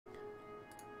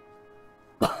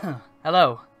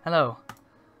Hello, hello.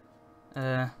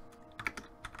 Hang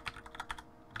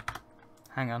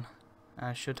on.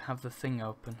 I should have the thing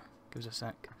open. Give us a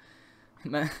sec.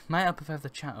 It might help if I have the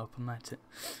chat open, might it?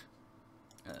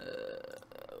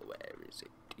 Where is it?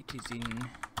 It is in...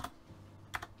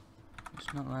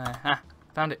 It's not there. Ah!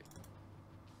 Found it!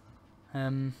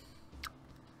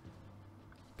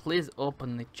 Please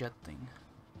open the chat thing.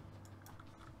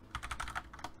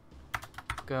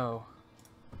 Go.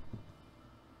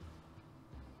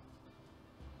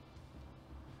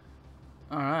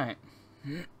 Alright.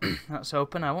 That's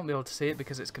open. I won't be able to see it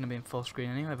because it's going to be in full screen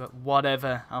anyway, but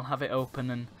whatever. I'll have it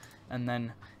open and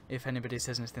then if anybody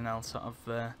says anything I'll sort of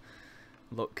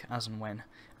look as and when.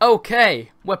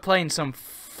 Okay! We're playing some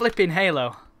flipping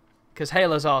Halo. Because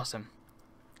Halo's awesome.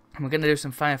 And we're going to do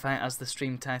some Firefight as the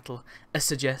stream title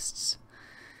suggests.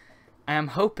 I am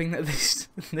hoping that this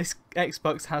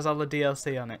Xbox has all the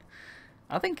DLC on it.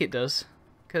 I think it does.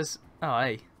 Because, oh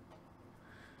hey.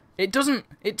 It doesn't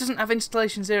have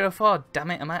installation 04, damn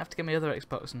it, I might have to get my other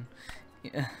Xbox and...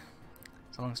 Yeah,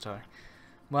 it's a long story.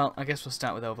 Well, I guess we'll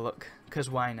start with Overlook, because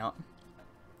why not?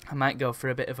 I might go for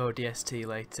a bit of ODST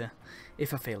later,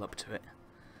 if I feel up to it.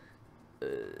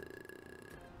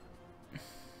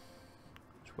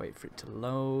 Just wait for it to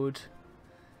load.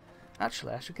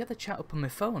 Actually, I should get the chat up on my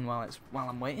phone while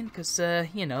I'm waiting, because,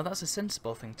 you know, that's a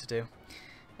sensible thing to do.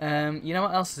 You know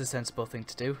what else is a sensible thing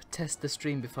to do? Test the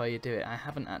stream before you do it. I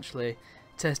haven't actually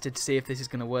tested to see if this is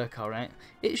going to work alright.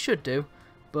 It should do,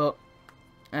 but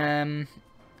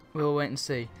we'll wait and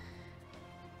see.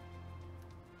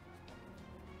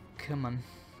 Come on.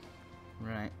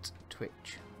 Right,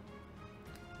 Twitch.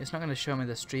 It's not going to show me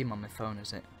the stream on my phone,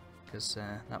 is it? Because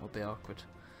that would be awkward.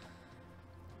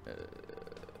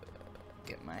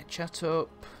 Get my chat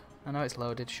up. I know it's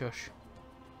loaded, shush.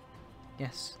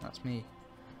 Yes, that's me.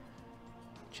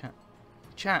 Chat.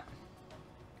 Chat!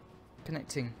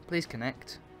 Connecting. Please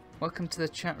connect. Welcome to the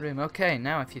chat room. Okay,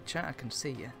 now if you chat I can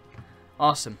see you.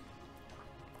 Awesome.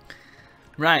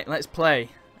 Right, let's play.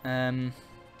 I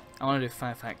want to do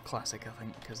Firefight Classic, I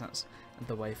think, because that's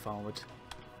the way forward.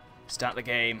 Start the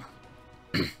game.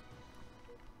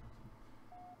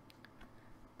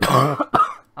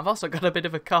 I've also got a bit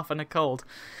of a cough and a cold.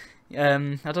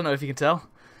 I don't know if you can tell.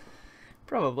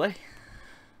 Probably.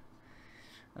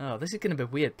 Oh, this is going to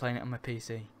be weird playing it on my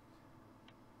PC.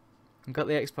 I've got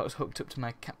the Xbox hooked up to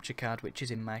my capture card, which is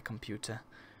in my computer.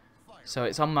 So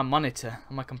it's on my monitor,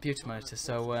 on my computer monitor,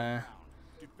 so I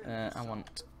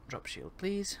want drop shield,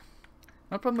 please.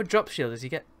 My problem with drop shield is you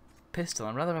get pistol.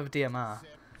 I'd rather have a DMR.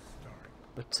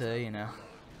 But, you know,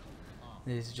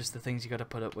 these are just the things you got to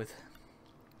put up with.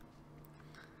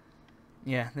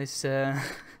 Yeah, this...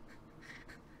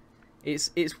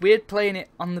 It's weird playing it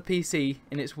on the PC,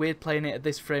 and it's weird playing it at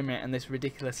this frame rate and this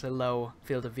ridiculously low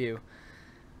field of view.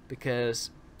 Because,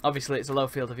 obviously it's a low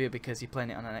field of view because you're playing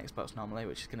it on an Xbox normally,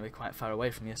 which is going to be quite far away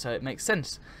from you, so it makes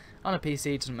sense. On a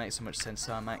PC it doesn't make so much sense,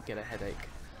 so I might get a headache.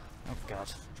 Oh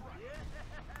god.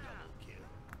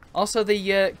 Also the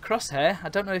crosshair, I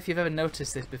don't know if you've ever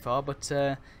noticed this before, but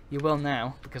you will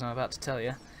now, because I'm about to tell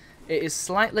you. It is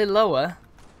slightly lower,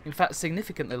 in fact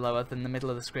significantly lower than the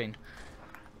middle of the screen.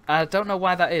 I don't know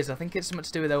why that is. I think it's something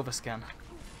to do with overscan,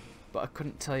 but I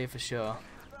couldn't tell you for sure.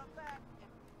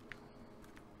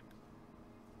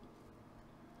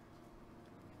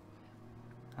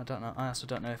 I don't know. I also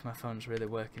don't know if my phone's really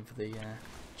working for the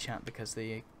chat because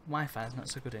the Wi-Fi is not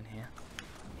so good in here.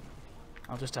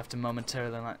 I'll just have to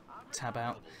momentarily like tab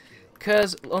out.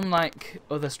 Because unlike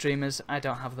other streamers, I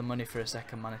don't have the money for a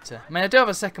second monitor. I mean, I do have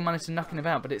a second monitor knocking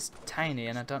about, but it's tiny,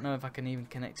 and I don't know if I can even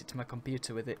connect it to my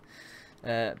computer with it.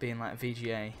 Being like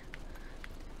VGA.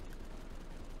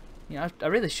 Yeah, I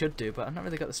really should do, but I've not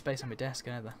really got the space on my desk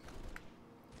either.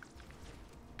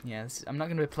 Yeah, I'm not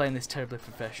going to be playing this terribly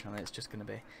professionally, it's just going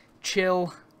to be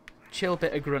chill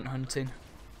bit of grunt hunting.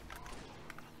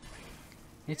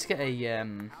 Need to get a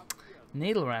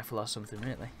needle rifle or something,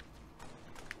 really.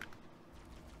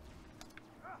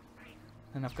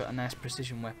 Then I've got a nice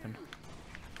precision weapon.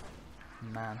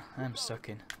 Man, I'm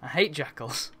sucking. I hate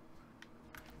jackals.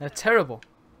 They're terrible.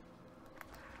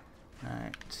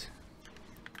 Right.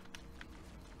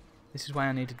 This is why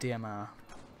I need a DMR.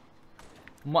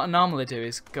 And what I normally do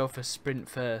is go for sprint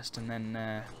first, and then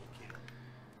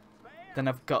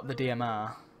I've got the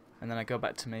DMR, and then I go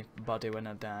back to my body when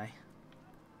I die,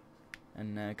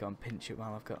 and go and pinch it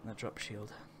while I've got the drop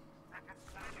shield.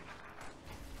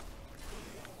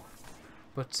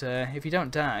 But if you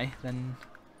don't die, then...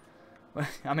 Well,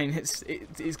 I mean, it's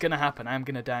going to happen. I'm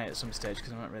going to die at some stage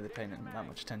because I'm not really paying it that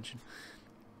much attention.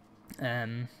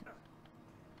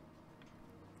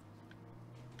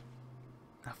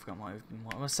 I forgot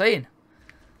what I was saying.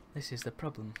 This is the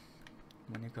problem.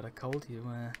 When you've got a cold, you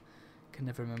can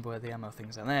never remember where the ammo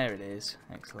things are. There it is.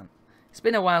 Excellent. It's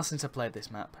been a while since I played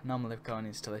this map. Normally I've gone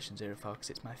Installation 04 because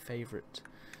it's my favourite.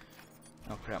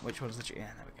 Oh crap, which one's the...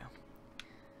 Yeah, there we go.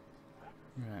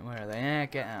 Right, where are they? Yeah,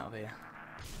 get out of here.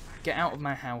 Get out of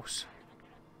my house.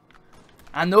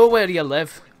 I know where you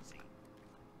live.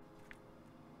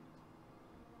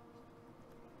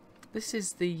 This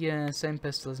is the same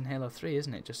pistol as in Halo 3,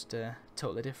 isn't it? Just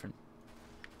totally different.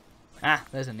 Ah,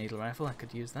 there's a needle rifle. I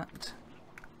could use that.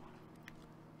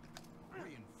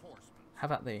 How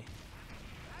about the...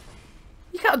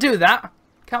 You can't do that!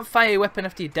 Can't fire your weapon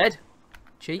after you're dead.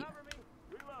 Cheat.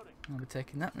 I'll be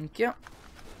taking that, thank you.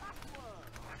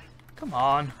 Come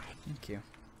on. Thank you.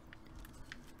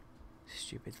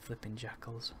 Stupid flipping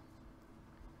jackals.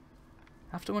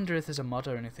 I have to wonder if there's a mod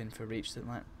or anything for Reach that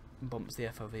like bumps the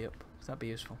FOV up. Because that'd be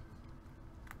useful.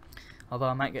 Although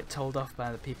I might get told off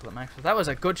by the people at Microsoft. That was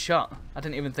a good shot. I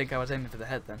didn't even think I was aiming for the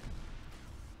head then.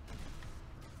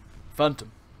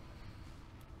 Phantom.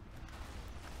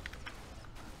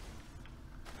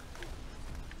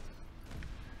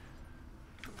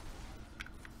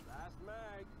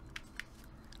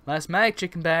 Last mag,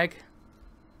 chicken bag.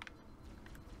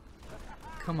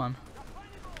 Come on.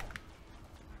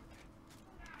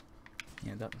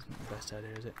 Yeah, that wasn't the best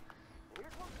idea, is it?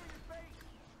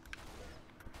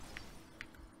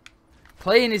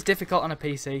 Playing is difficult on a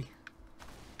PC.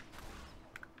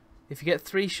 If you get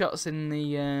 3 shots in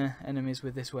the enemies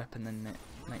with this weapon, then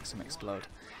it makes them explode.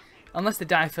 Unless they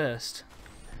die first.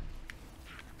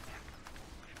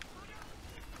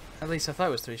 At least I thought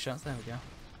it was 3 shots. There we go.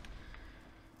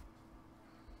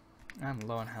 I'm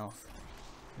low on health.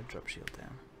 The drop shield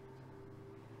down.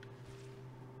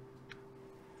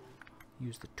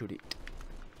 Use the turret.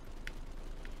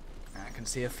 I can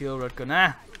see a fuel rod gun.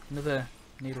 Ah! Another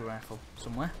needle rifle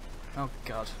somewhere. Oh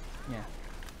god. Yeah.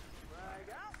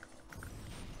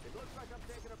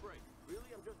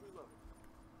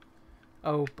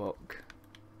 Oh, Buck.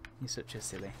 You're such a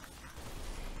silly.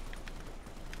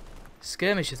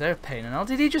 Skirmishes, they're a pain and all.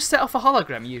 Did he just set off a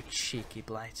hologram, you cheeky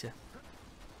blighter?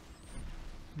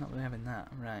 Not really having that.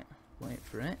 Right. Wait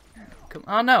for it. Come.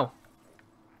 Oh no!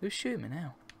 Who's shooting me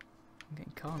now? I'm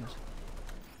getting cornered.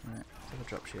 Right. Let's have a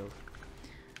drop shield.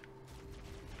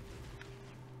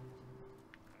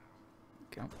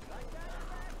 Go.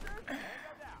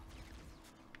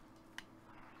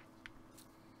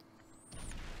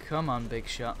 Come on, big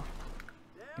shot.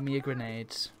 Give me your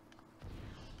grenades.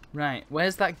 Right.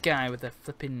 Where's that guy with the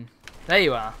flipping... There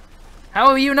you are. How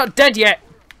are you not dead yet?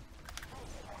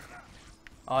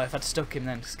 Oh, if I'd stuck him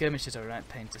then. Skirmishes are a right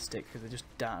pain to stick because they just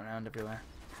dart around everywhere.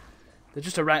 They're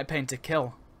just a right pain to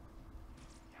kill.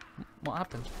 What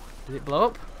happened? Did it blow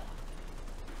up?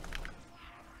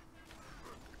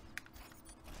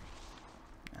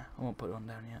 Nah, I won't put one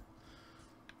down yet.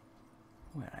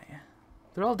 Where are you?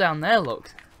 They're all down there,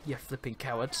 look. You flipping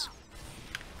cowards.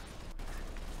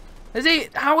 Is he?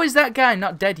 How is that guy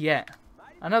not dead yet?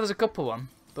 I know there's a couple one,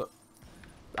 but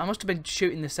I must have been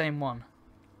shooting the same one.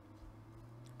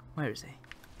 Where is he?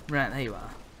 Right, there you are.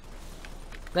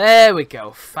 There we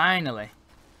go, finally.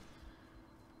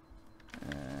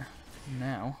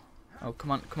 Now. Oh,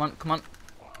 come on, come on, come on.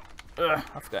 Ugh,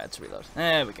 I forgot to reload.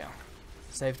 There we go.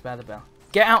 Saved by the bell.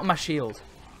 Get out of my shield.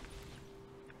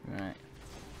 Right.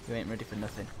 You ain't ready for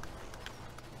nothing.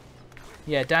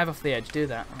 Yeah, dive off the edge. Do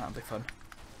that. That'll be fun.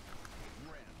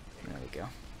 There we go.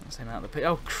 Let's aim out the pit.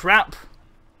 Oh, crap!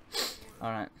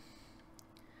 Alright.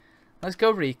 Let's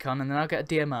go recon, and then I'll get a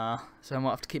DMR, so I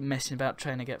won't have to keep messing about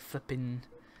trying to get flipping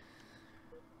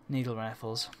needle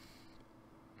rifles.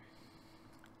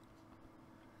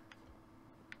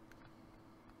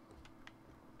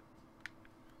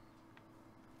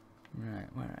 Right,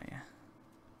 where are you?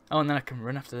 Oh, and then I can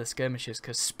run after the skirmishers,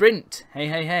 because sprint! Hey,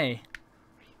 hey, hey!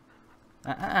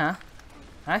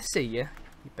 I see you,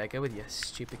 you beggar with your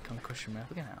stupid concussion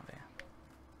rifle. Get out of here.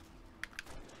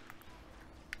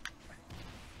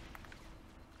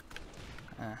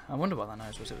 I wonder what that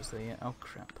noise was. It was the... oh,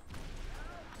 crap.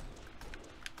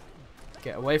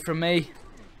 Get away from me.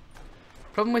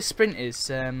 Problem with sprint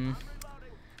is...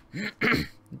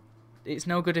 it's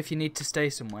no good if you need to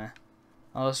stay somewhere.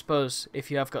 I suppose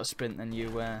if you have got sprint, then you...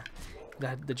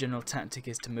 the general tactic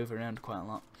is to move around quite a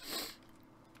lot.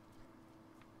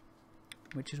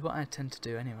 Which is what I tend to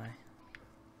do anyway.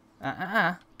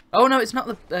 Oh, no, it's not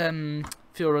the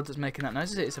fuel rod that's making that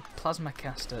noise, is it? It's a plasma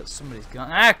caster. Somebody's got...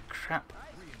 ah, crap.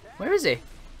 Where is he?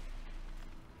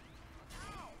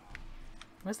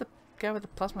 Where's the guy with the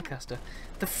plasma caster?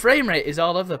 The frame rate is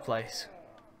all over the place.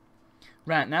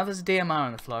 Right, now there's a DMR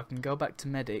on the floor. I can go back to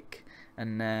medic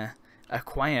and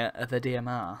acquire the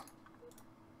DMR.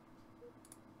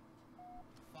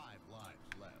 5 lives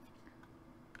left.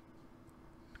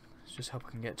 Let's just hope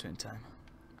I can get to it in time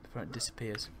before it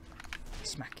disappears.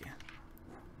 Smack you.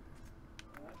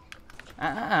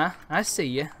 I see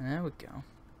you. There we go.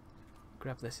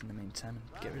 Grab this in the meantime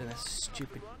and get rid of this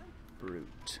stupid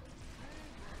brute.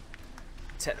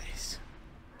 Take this.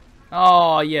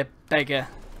 Oh, you beggar.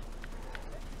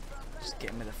 Just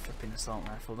get him with a flipping assault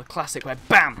rifle. The classic way.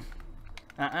 BAM!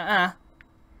 Right,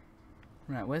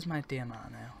 where's my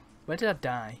DMR now? Where did I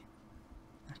die?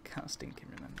 I can't stinking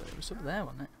remember. It was up there,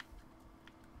 wasn't it?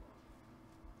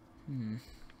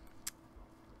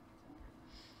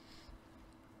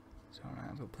 It's alright,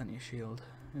 I've got plenty of shield.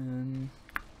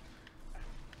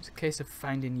 It's a case of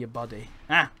finding your body.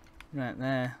 Ah! Right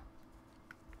there.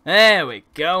 There we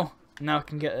go! Now I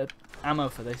can get ammo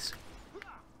for this.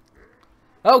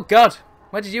 Oh god!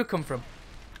 Where did you come from?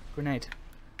 Grenade.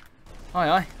 Oi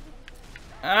oi.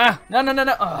 Ah! No no no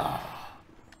no! Oh.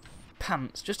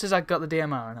 Pants. Just as I got the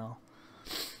DMR and all.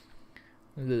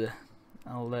 Ugh.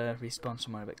 I'll respawn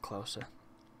somewhere a bit closer.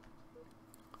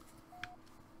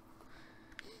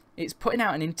 It's putting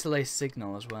out an interlaced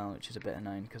signal as well, which is a bit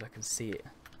annoying because I can see it.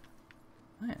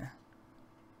 Oh yeah.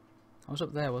 I was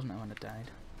up there, wasn't I, when I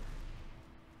died?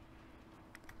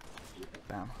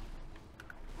 Bam.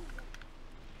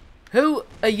 Who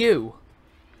are you?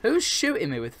 Who's shooting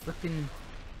me with flipping...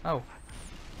 Oh.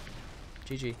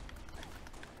 GG.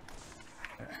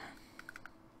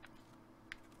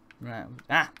 Right.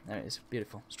 Ah! There it is.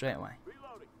 Beautiful. Straight away.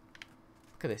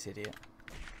 Look at this idiot.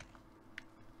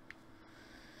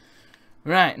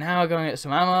 Right, now we're going to get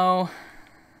some ammo.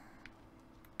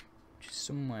 Which is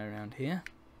somewhere around here.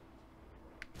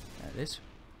 There it is.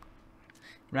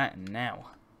 Right, now.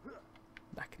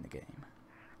 Back in the game.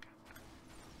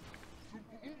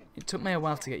 It took me a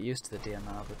while to get used to the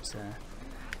DMR, but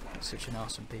it's such an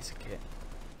awesome piece of kit.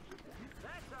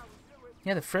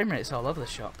 Yeah, the frame rate's all over the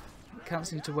shop. I can't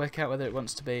seem to work out whether it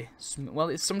wants to be...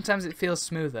 well, sometimes it feels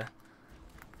smoother.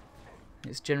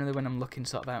 It's generally when I'm looking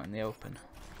sort of out in the open.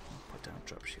 I'll put down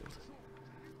drop shield.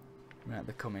 Right,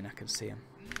 they're coming, I can see them.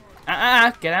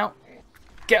 Get out!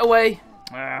 Get away!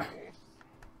 Alright.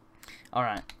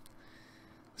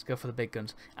 Let's go for the big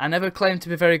guns. I never claimed to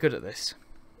be very good at this.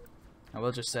 I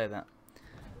will just say that.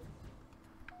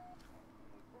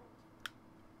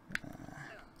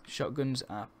 Shotguns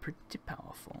are pretty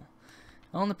powerful.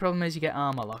 The only problem is you get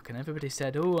armor lock, and everybody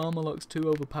said, oh, armor lock's too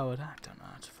overpowered. I don't know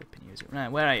how to flipping use it.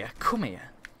 Right, where are you? Come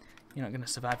here. You're not going to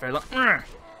survive very long.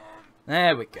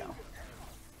 There we go.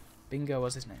 Bingo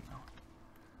was his name,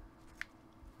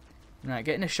 though. Right,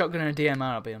 getting a shotgun and a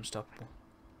DMR will be unstoppable.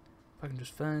 If I can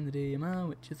just find the DMR,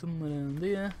 which is somewhere down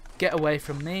there. Get away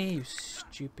from me, you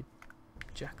stupid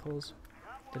jackals.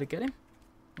 Did I get him?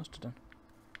 Must have done.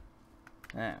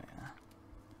 There we are.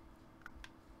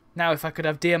 Now, if I could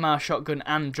have DMR, shotgun,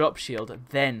 and drop shield,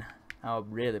 then I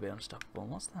would really be unstoppable.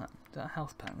 What's that? Is that a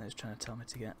health pack that it's trying to tell me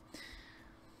to get?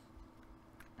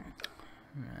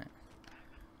 Right.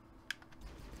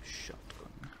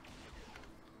 Shotgun.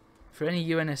 For any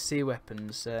UNSC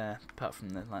weapons, apart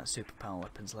from the like superpower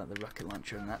weapons like the rocket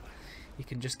launcher and that, you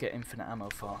can just get infinite ammo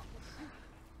for.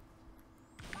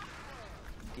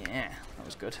 Yeah, that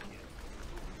was good.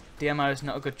 DMR is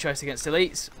not a good choice against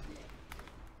elites.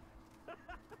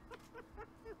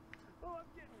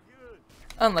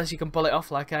 Unless you can pull it off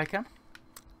like I can.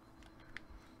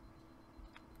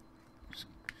 Just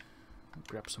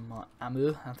grab some more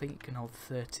ammo. I think it can hold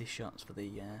 30 shots for the...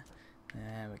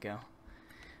 there we go.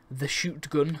 The shoot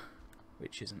gun,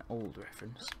 which is an old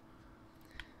reference.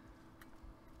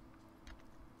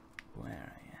 Where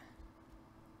are you?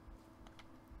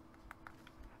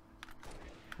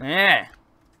 There!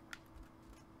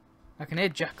 I can hear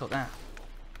Jackal now.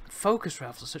 Focus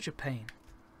rifles are such a pain.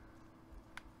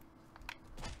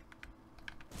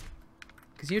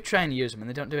 Because you try and use them and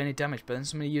they don't do any damage, but then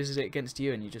somebody uses it against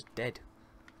you and you're just dead.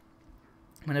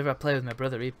 Whenever I play with my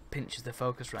brother, he pinches the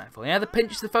focus rifle. Yeah, the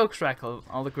pinch the focus rifle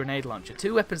or the grenade launcher.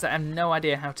 Two weapons that I have no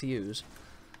idea how to use.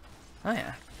 Oh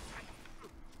yeah.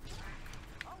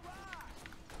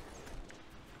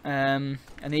 And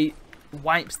he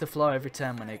wipes the floor every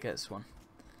time when he gets one.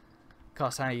 Of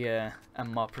course, I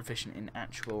am more proficient in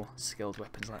actual skilled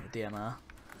weapons like the DMR.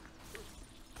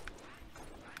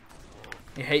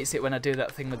 He hates it when I do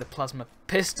that thing with the plasma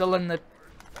pistol and the...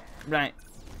 Right.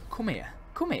 Come here.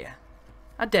 Come here.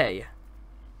 I dare you.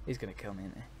 He's going to kill me,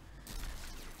 isn't he?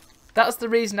 That's the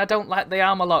reason I don't like the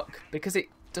armor lock. Because it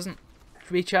doesn't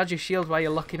recharge your shield while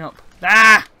you're locking up.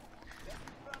 Ah!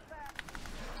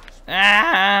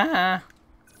 Ah!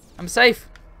 I'm safe.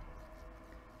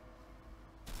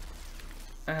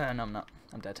 No, I'm not.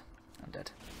 I'm dead. I'm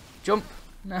dead. Jump.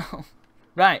 No.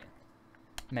 Right.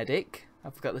 Medic.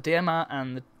 I've got the DMR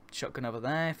and the shotgun over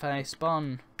there. If I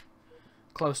spawn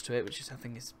close to it, which is I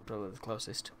think is probably the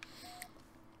closest,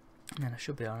 then I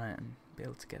should be alright and be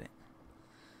able to get it.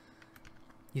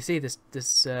 You see, this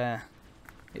it's a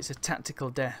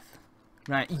tactical death.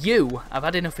 Right, you. I've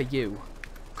had enough of you.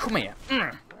 Come here.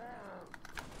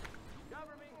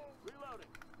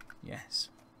 Yes.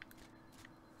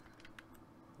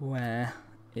 Where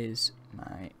is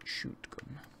my shoot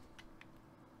gun?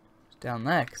 It's down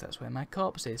there, because that's where my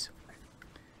corpse is.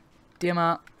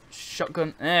 DMR,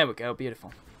 shotgun. There we go,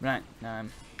 beautiful. Right, now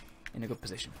I'm in a good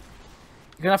position.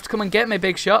 You're going to have to come and get me,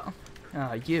 big shot.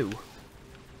 Ah, you.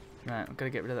 Right, I've got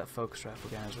to get rid of that focus rifle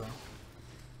guy as well.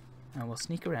 And we'll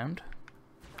sneak around.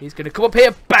 He's going to come up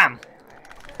here. Bam!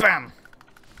 Bam!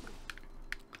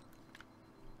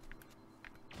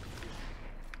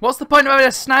 What's the point of having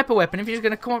a sniper weapon if you're just going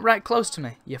to come up right close to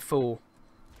me, you fool?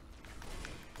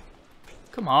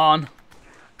 Come on.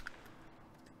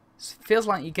 It feels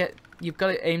like you've got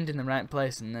it aimed in the right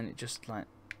place and then it just like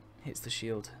hits the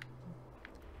shield.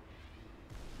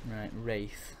 Right,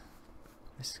 Wraith.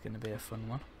 This is going to be a fun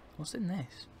one. What's in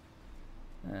this?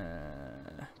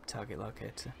 Target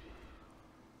locator.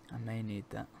 I may need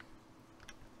that.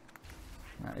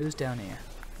 Right, who's down here?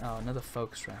 Oh, another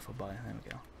focus rifle boy. There we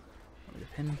go. Get rid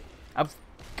of him. I've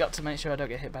got to make sure I don't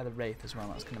get hit by the Wraith as well.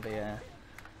 That's going to be a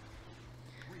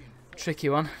tricky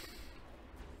one.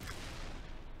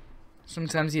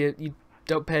 Sometimes you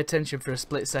don't pay attention for a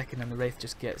split second and the Wraith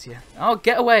just gets you. Oh,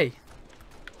 get away!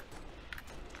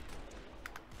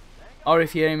 Or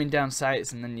if you're aiming down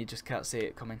sights and then you just can't see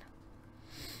it coming.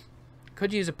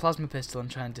 Could use a plasma pistol and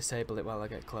try and disable it while I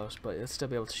get close, but it'll still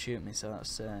be able to shoot me, so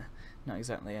that's not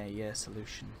exactly a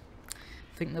solution. I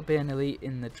think there'll be an elite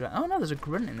in the oh no, there's a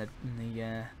grunt in the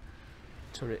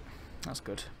turret. That's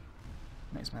good.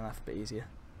 Makes my life a bit easier.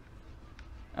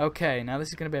 Okay, now this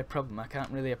is going to be a problem. I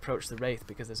can't really approach the Wraith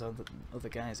because there's other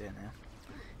guys here now,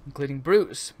 including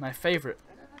Brutus, my favourite.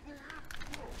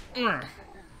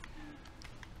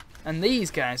 And these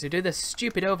guys who do this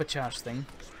stupid overcharge thing.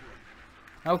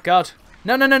 Oh god.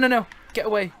 No, no, no, no, no. Get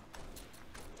away.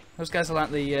 Those guys are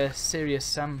like the Serious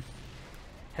Sam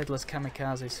headless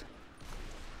kamikazes.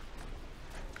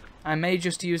 I may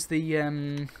just use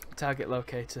the target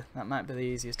locator. That might be the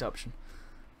easiest option.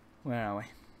 Where are we?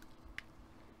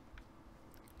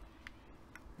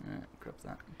 Grab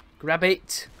that. Grab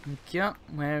it. Yeah.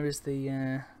 Where is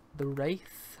the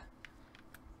Wraith?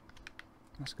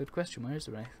 That's a good question. Where is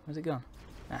the Wraith? Where's it gone?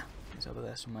 Ah, it's over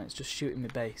there somewhere. It's just shooting my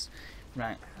base.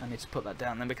 Right, I need to put that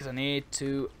down then because I need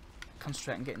to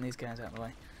concentrate on getting these guys out of the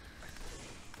way.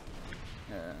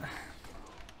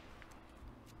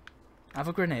 Have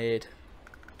a grenade.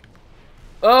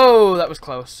 Oh, that was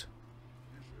close.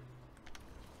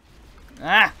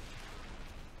 Ah!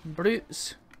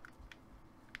 Brutes.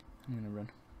 I'm gonna run.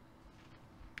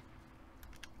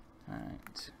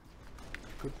 Alright.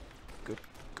 Good, good,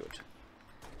 good.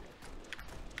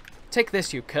 Take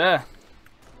this, you cur.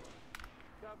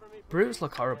 Brutes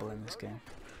look horrible in this game.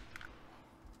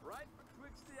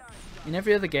 In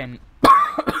every other game,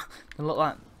 they look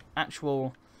like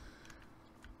actual...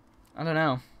 I don't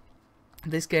know.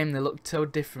 This game, they look so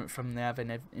different from they have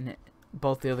in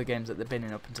both the other games that they've been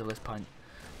in up until this point.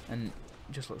 And it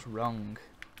just looks wrong.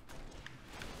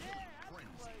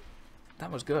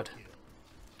 That was good.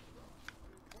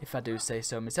 If I do say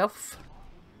so myself.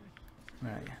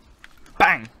 Right.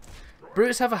 Bang!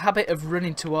 Brutes have a habit of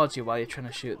running towards you while you're trying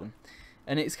to shoot them.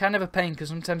 And it's kind of a pain because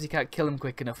sometimes you can't kill them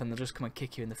quick enough and they'll just come and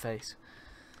kick you in the face.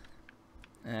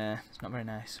 It's not very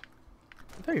nice.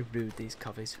 They're very rude, these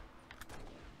covies.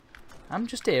 I'm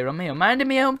just here on my own, minding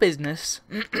my own business.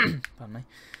 Pardon me.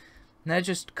 And they're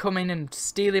just coming and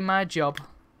stealing my job.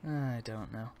 I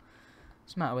don't know.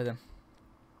 What's the matter with them?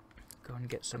 Go and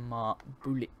get some more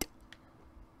bullet.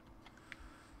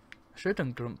 I should have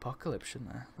done Gruntpocalypse,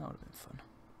 shouldn't I? That would have been fun.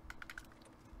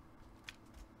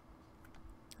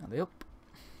 Are they up?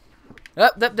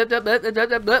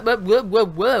 Whoa,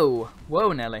 whoa,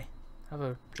 whoa, Nelly. Have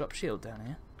a drop shield down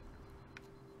here.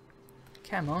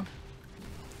 Come on.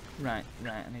 Right,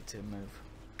 I need to move.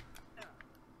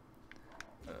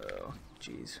 Oh,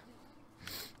 jeez.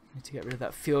 Need to get rid of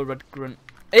that fuel rod grunt.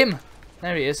 Him!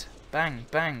 There he is. Bang,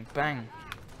 bang, bang.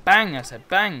 Bang, I said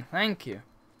bang. Thank you.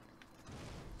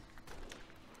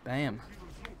 Bam.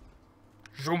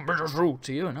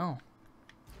 To you and all.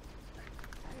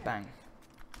 Bang.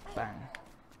 Bang.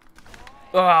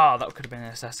 Oh, that could have been an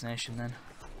assassination then.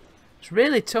 It's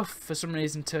really tough for some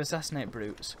reason to assassinate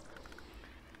brutes.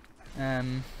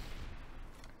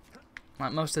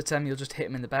 Like most of the time you'll just hit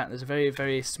him in the back. There's a very,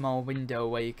 very small window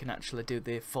where you can actually do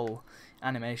the full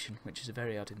animation, which is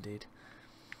very odd indeed.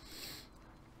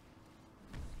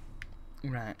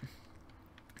 Right.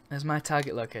 Has my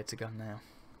target locator gone now?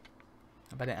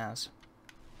 I bet it has.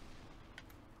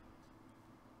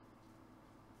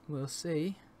 We'll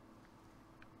see.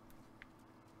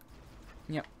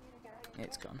 Yep.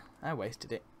 It's gone. I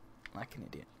wasted it. Like an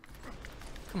idiot.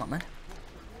 Come on then.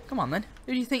 Come on then.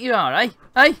 Who do you think you are, eh?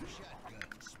 Eh?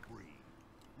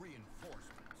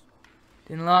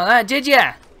 Didn't like that, did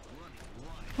ya?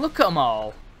 Look at them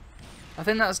all. I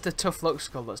think that's the tough luck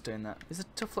skull that's doing that. Is the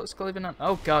tough luck skull even on?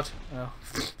 Oh god. Oh.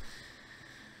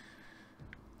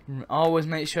 Always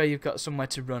make sure you've got somewhere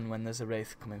to run when there's a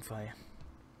wraith coming for you.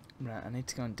 Right, I need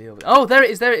to go and deal with it. Oh, there it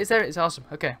is, there it is, there it is. Awesome.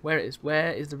 Okay, where it is?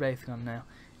 Where is the wraith gone now?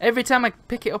 Every time I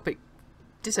pick it up, it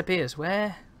disappears.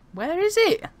 Where is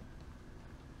it?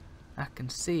 I can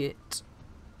see it.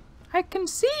 I can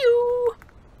see you.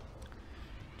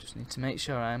 Just need to make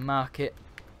sure I mark it.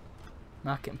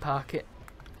 Mark it and park it.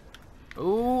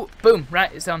 Ooh, boom.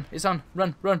 Right, it's on. It's on.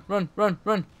 Run, run, run, run,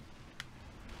 run.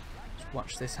 Just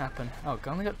watch this happen. Oh, I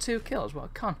only got 2 kills. What a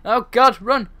con. Oh, God.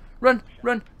 Run, run,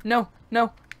 run. No,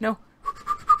 no, no.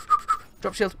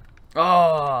 Drop shield.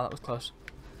 Oh, that was close.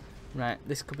 Right,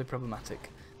 this could be problematic.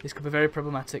 This could be very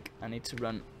problematic. I need to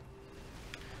run.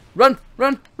 Run,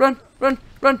 run, run, run,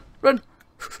 run, run.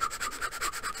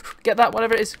 Get that,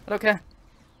 whatever it is. I don't care.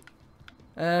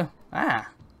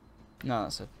 No,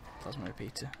 that's a plasma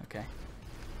repeater. Okay.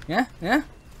 Yeah, yeah.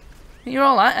 You're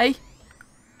all right,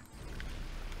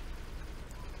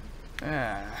 eh?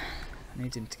 I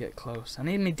need him to get close. I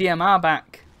need my DMR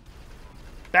back.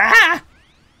 Ah!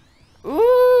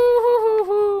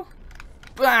 Ooh!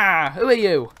 Ah! Who are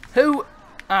you? Who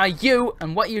are you?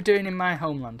 And what are you doing in my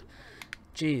homeland?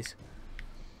 Jeez.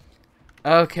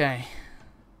 Okay.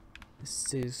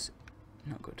 This is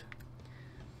not good.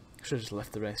 I should have just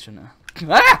left the race, shouldn't I?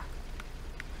 Ah!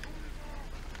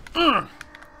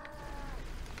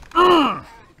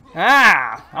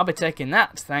 Ah! I'll be taking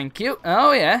that, thank you.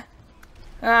 Oh, yeah.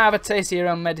 Ah, have a taste of your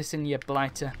own medicine, you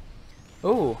blighter.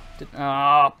 Ooh.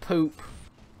 Oh, poop.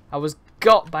 I was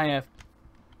got by a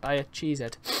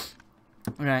cheesehead.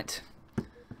 Right.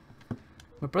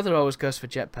 My brother always goes for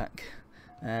jetpack.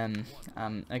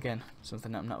 Again,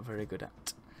 something that I'm not very good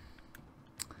at.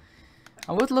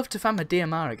 I would love to find my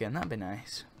DMR again, that'd be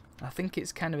nice. I think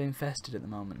it's kind of infested at the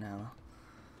moment now.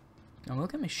 I will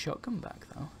get my shotgun back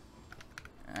though.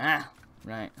 Ah!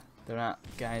 Right, there are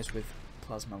guys with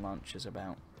plasma launchers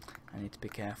about. I need to be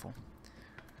careful.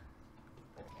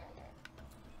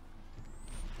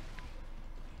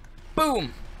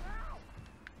 Boom!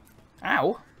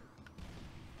 Ow!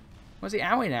 What's he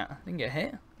owing at? I didn't get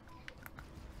hit.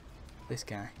 This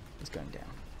guy is going down.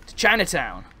 To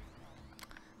Chinatown!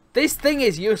 This thing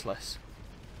is useless.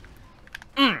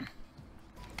 Oh.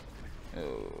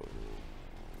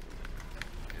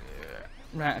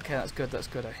 Right, okay, that's good, that's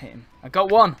good. I hit him. I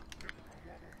got one!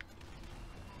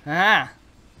 Ah!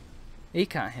 He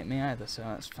can't hit me either, so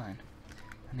that's fine.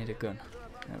 I need a gun.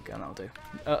 Okay, that'll do.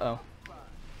 Uh-oh.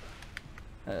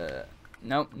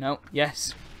 No, no,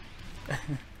 yes.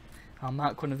 I'll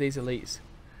mark one of these elites.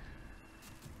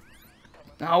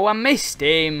 Oh, I missed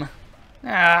him!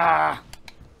 Ah!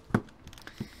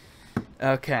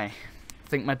 Okay. I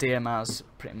think my DMR's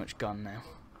pretty much gone now.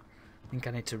 I think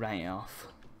I need to write it off.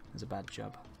 It's a bad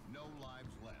job. No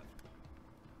lives left.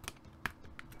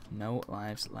 No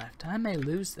lives left. I may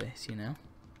lose this, you know.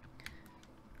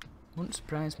 Wouldn't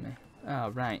surprise me. Oh,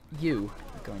 right. You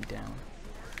are going down.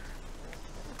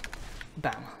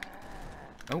 Bam.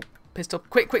 Oh, pistol.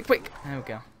 Quick, quick, quick. There we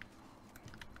go.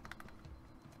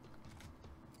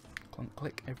 Clunk,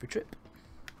 click every trip.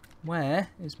 Where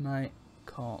is my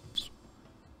corpse?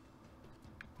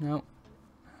 No.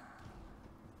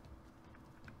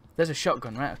 There's a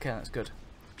shotgun, right? Okay, that's good.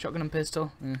 Shotgun and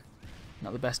pistol.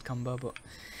 Not the best combo, but...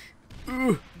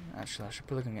 Actually, I should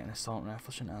probably go and get an assault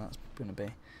rifle, shouldn't I? That's going to be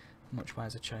a much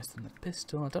wiser choice than the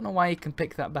pistol. I don't know why you can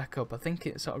pick that back up. I think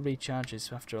it sort of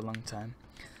recharges after a long time.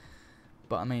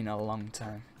 But I mean a long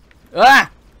time.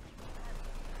 Ah!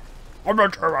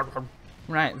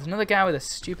 Right, there's another guy with a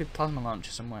stupid plasma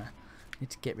launcher somewhere.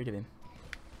 Need to get rid of him.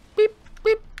 Beep,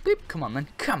 beep, beep. Come on then.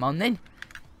 Come on then.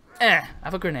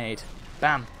 Have a grenade.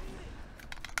 Bam.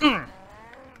 Right.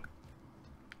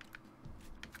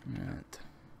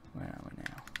 Where are we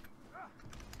now?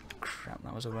 Crap,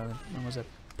 that was a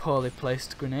poorly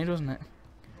placed grenade, wasn't it?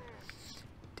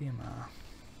 DMR.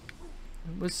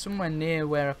 It was somewhere near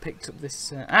where I picked up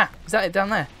this... is that it down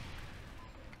there?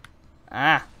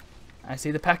 Ah! I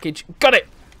see the package. Got it!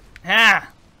 Ha!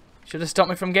 Should have stopped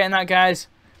me from getting that, guys.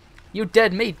 You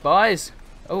dead meat, boys.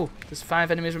 Oh, there's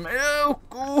 5 enemies remaining.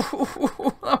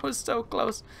 Oh, that was so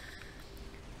close.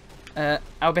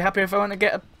 I'll be happy if I want to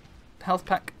get a health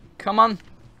pack. Come on.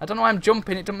 I don't know why I'm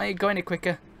jumping. It doesn't make it go any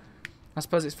quicker. I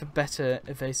suppose it's for better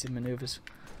evasive manoeuvres.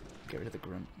 Get rid of the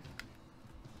grunt.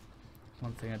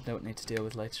 One thing I don't need to deal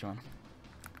with later on.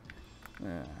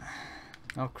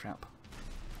 Oh, crap.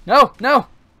 No! No!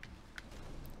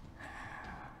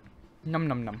 Num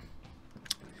num num.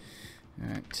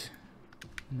 Right.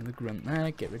 Another grunt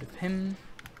there. Get rid of him.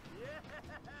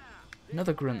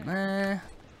 Another grunt there.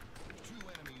 2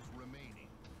 enemies remaining.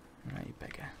 Right, you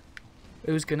beggar.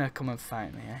 Who's gonna come and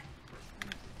fight me, eh?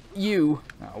 You!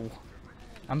 Oh.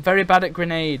 I'm very bad at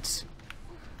grenades.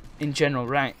 In general.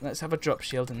 Right, let's have a drop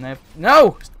shield in there.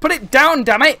 No! Put it down,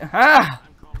 damn it! Ah!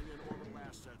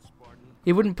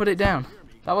 He wouldn't put it down.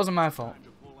 That wasn't my fault.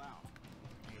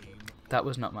 That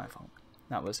was not my fault.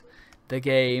 That was the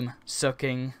game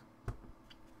sucking.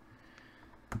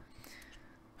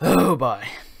 Oh boy.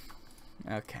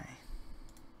 Okay.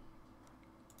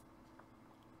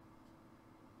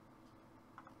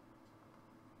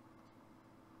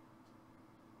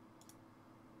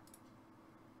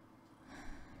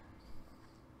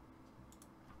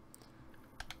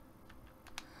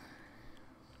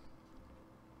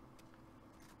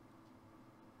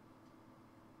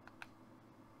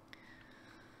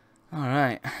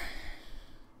 Alright.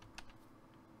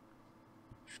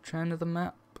 Should try another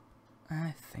map,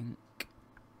 I think.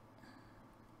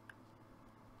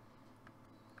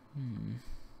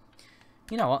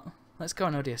 You know what? Let's go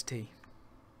on ODST.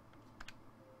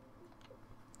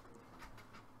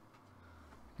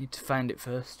 Need to find it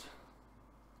first.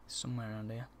 Somewhere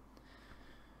around here.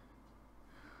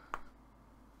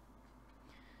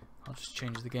 I'll just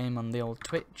change the game on the old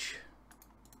Twitch.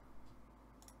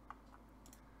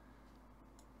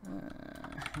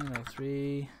 Halo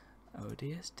 3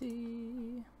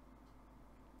 ODST.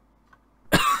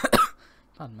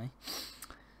 Pardon me.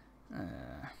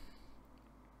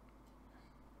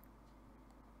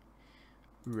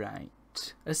 Right.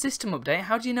 A system update?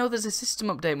 How do you know there's a system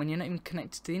update when you're not even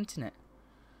connected to the internet?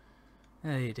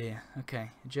 Oh dear. Okay,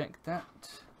 eject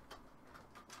that.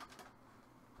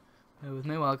 Bear with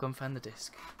me while I go and find the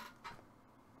disc.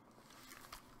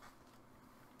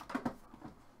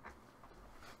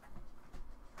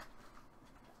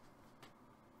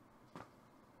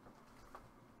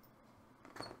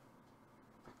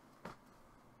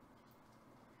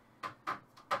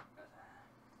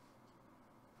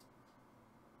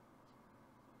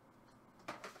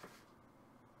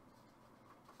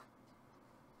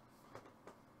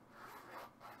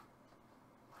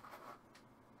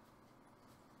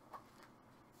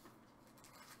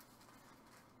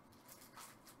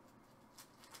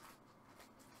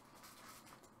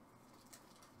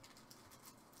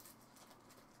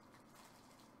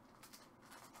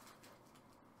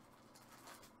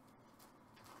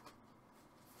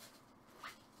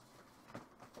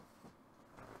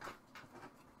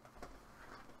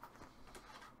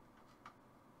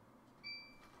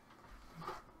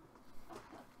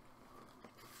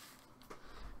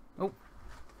 Oh.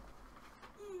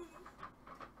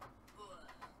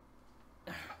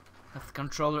 Left the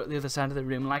controller at the other side of the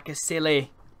room like a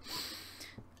silly.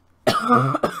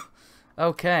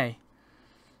 Okay.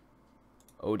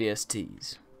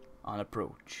 ODSTs on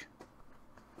approach.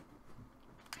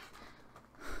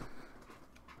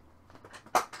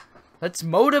 Let's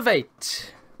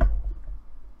motivate.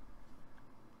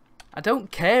 I don't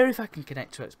care if I can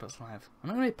connect to Xbox Live. I'm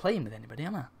not going to be playing with anybody,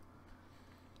 am I?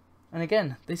 And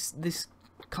again, this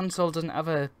console doesn't have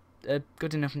a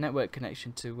good enough network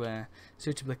connection to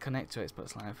suitably connect to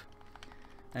Xbox Live,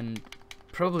 and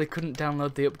probably couldn't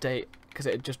download the update because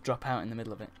it'd just drop out in the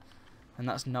middle of it, and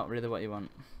that's not really what you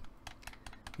want.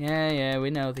 Yeah, we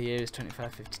know the year is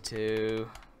 2552.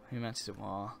 Humanity's at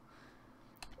war.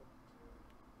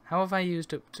 How have I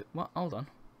used up to what? Hold on.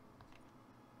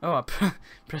 Oh, I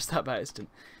pressed that by accident.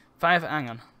 5. Hang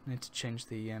on. I need to change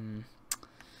the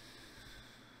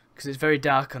because it's very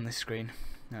dark on this screen.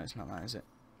 No, it's not that, is it?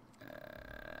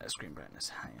 Screen brightness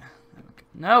higher. Okay.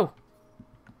 No!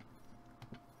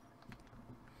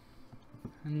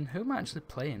 And who am I actually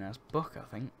playing as? Buck, I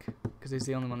think. Because he's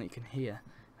the only one that you can hear.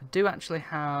 I do actually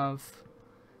have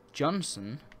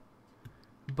Johnson.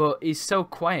 But he's so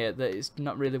quiet that it's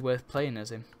not really worth playing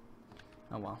as him.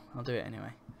 Oh well, I'll do it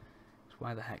anyway. So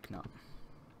why the heck not?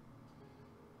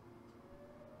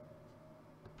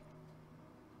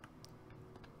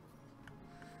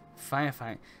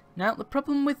 Firefight. Now, the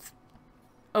problem with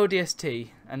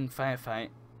ODST and Firefight,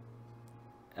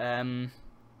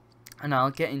 and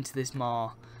I'll get into this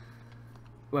more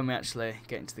when we actually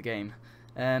get into the game.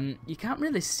 You can't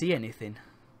really see anything.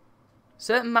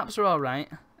 Certain maps are alright.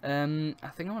 I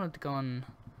think I wanted to go on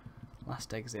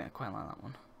Last Exit. I quite like that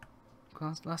one.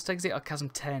 Last Exit or Chasm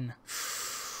 10?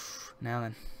 Now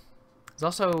then. There's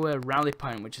also a Rally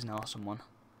Point, which is an awesome one.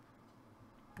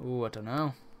 Ooh, I don't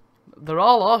know. They're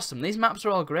all awesome. These maps are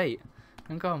all great.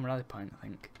 I'm going on Rally Point, I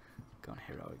think. Go on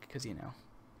Heroic, because you know.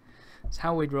 It's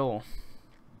how we'd roll.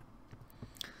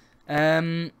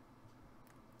 Yeah,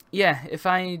 if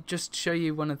I just show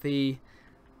you one of the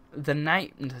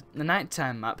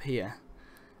nighttime map here.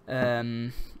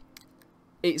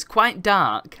 It's quite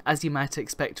dark, as you might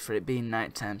expect for it being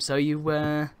nighttime. So you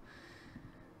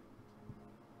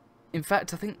in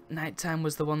fact, I think nighttime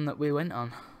was the one that we went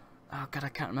on. Oh god, I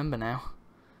can't remember now.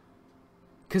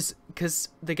 Cause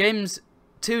the game's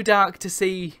too dark to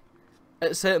see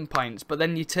at certain points, but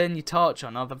then you turn your torch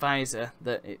on, or the visor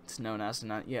that it's known as,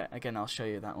 and yeah, again I'll show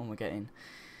you that when we get in.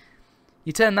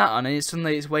 You turn that on, and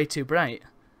suddenly it's way too bright.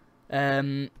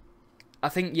 I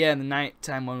think, yeah, the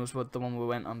nighttime one was the one we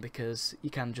went on, because you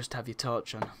can just have your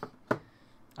torch on.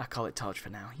 I call it torch for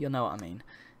now. You'll know what I mean.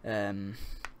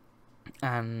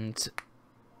 And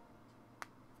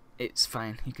it's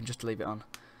fine. You can just leave it on.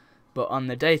 But on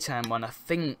the daytime one, I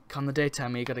think on the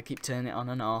daytime you got to keep turning it on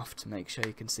and off to make sure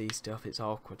you can see stuff. It's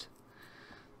awkward.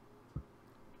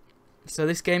 So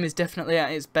this game is definitely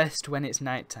at its best when it's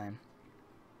nighttime,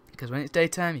 because when it's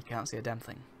daytime you can't see a damn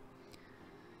thing.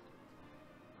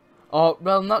 Or,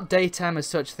 well, not daytime as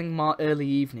such, I think more early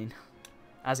evening,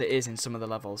 as it is in some of the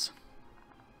levels.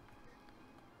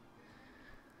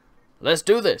 Let's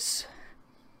do this!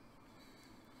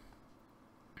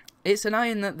 It's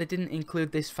annoying that they didn't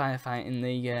include this firefight in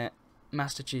the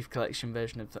Master Chief Collection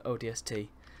version of the ODST.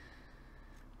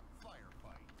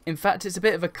 In fact, it's a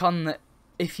bit of a con that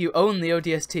if you own the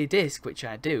ODST disc, which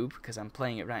I do, because I'm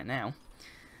playing it right now,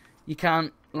 you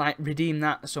can't, like, redeem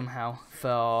that somehow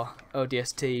for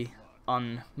ODST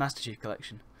on Master Chief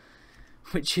Collection,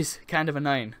 which is kind of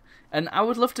annoying. And I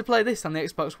would love to play this on the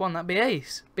Xbox One. That'd be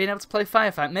ace. Being able to play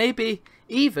Firefight, maybe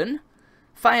even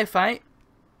Firefight,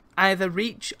 either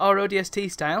Reach or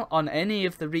ODST style, on any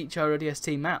of the Reach or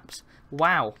ODST maps.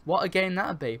 Wow, what a game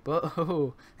that'd be. But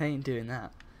oh, I ain't doing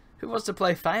that. Who wants to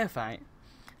play Firefight?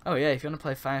 Oh yeah, if you want to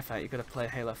play Firefight, you've got to play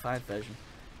Halo 5 version.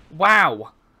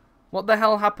 Wow, what the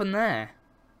hell happened there?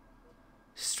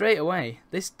 Straight away,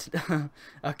 this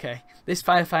okay, this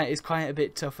Firefight is quite a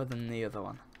bit tougher than the other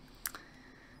one.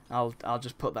 I'll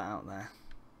just put that out there.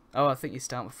 Oh, I think you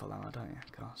start with full armor, don't you?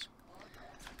 Of course.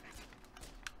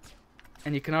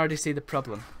 And you can already see the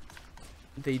problem.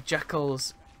 The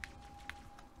Jackal's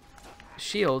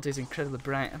shield is incredibly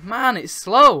bright. Man, it's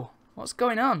slow! What's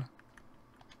going on?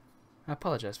 I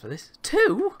apologise for this.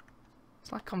 2?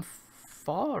 It's like on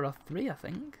 4 or 3, I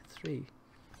think. 3.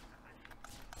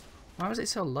 Why was it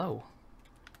so low?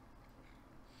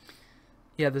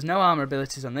 Yeah, there's no armor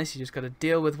abilities on this. You just got to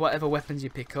deal with whatever weapons you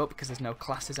pick up, because there's no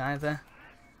classes either.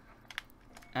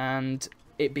 And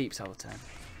it beeps all the time.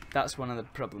 That's one of the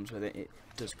problems with it. It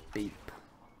does beep.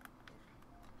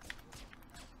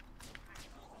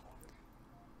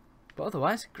 But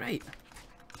otherwise, great.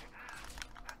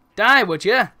 Die, would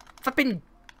you? Flipping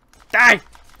die!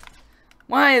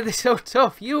 Why are they so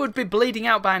tough? You would be bleeding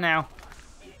out by now.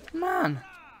 Man.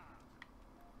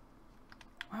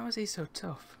 Why was he so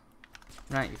tough?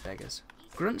 Right, you beggars.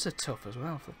 Grunts are tough as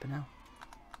well, flipping out.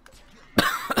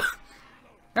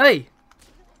 Hey!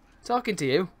 Talking to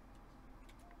you.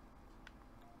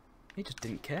 He just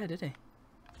didn't care, did he?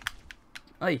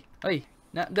 Oi, oi.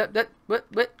 No,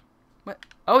 what?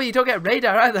 Oh, you don't get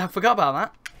radar either. I forgot about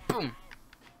that. Boom.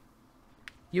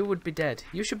 You would be dead.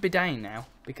 You should be dying now,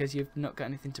 because you've not got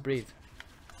anything to breathe.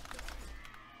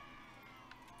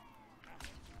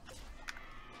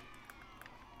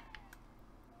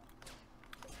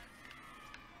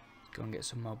 Go and get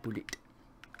some more bullet.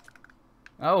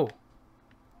 Oh!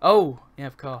 Oh! Yeah,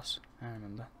 of course. I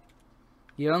remember.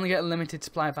 You only get a limited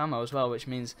supply of ammo as well, which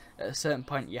means at a certain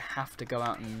point you have to go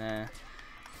out and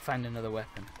find another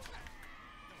weapon.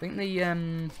 I think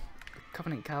the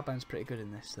Covenant Carbine's pretty good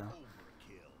in this, though.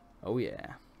 Oh,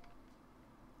 yeah.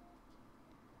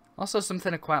 Also,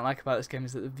 something I quite like about this game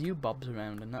is that the view bobs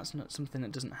around, and that's not something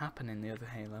that doesn't happen in the other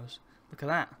Halos. Look at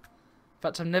that. In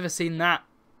fact, I've never seen that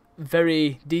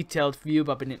very detailed view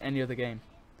bobbing in any other game.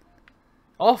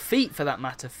 Or feet, for that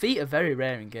matter. Feet are very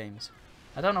rare in games.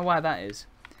 I don't know why that is.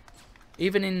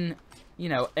 Even in, you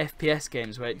know, FPS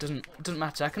games where it doesn't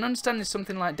matter. I can understand there's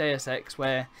something like Deus Ex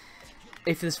where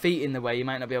if there's feet in the way, you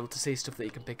might not be able to see stuff that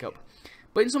you can pick up.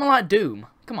 But in something like Doom,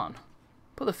 come on,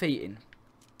 put the feet in.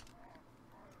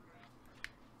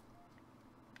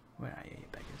 Where are you, you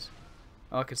beggars?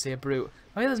 Oh, I can see a brute.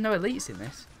 Oh yeah, there's no elites in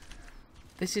this.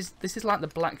 This is like the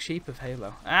black sheep of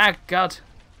Halo. Ah, God!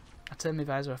 I turned my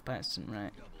visor off by accident.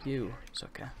 Right, you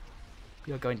sucker.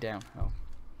 You're going down. Oh.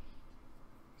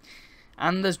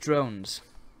 And there's drones.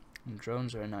 And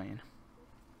drones are annoying.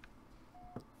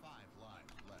 5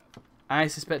 lives left. I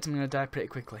suspect I'm going to die pretty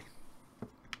quickly.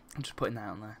 I'm just putting that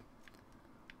on there.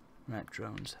 Right,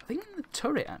 drones. I think the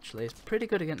turret actually is pretty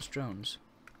good against drones.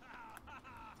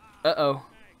 Uh-oh.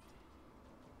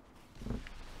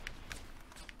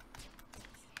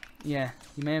 Yeah,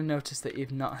 you may have noticed that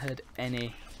you've not heard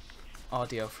any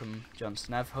audio from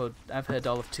Johnson. I've heard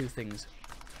all of 2 things.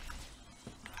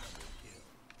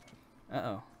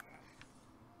 Uh-oh.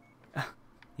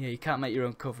 Yeah, you can't make your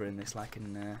own cover in this like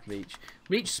in Reach.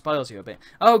 Reach spoils you a bit.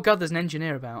 Oh God, there's an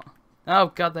engineer about. Oh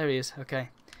God, there he is. Okay.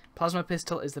 Plasma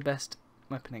pistol is the best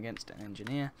weapon against an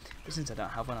engineer. But since I don't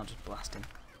have one, I'll just blast him.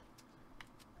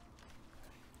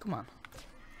 Come on.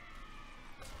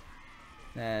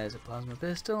 There's a plasma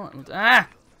pistol. Ah!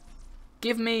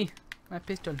 Give me my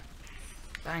pistol.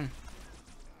 Bang.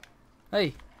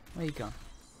 Hey, where you gone?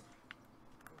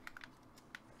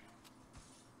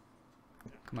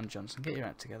 Come on, Johnson, get your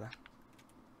act together.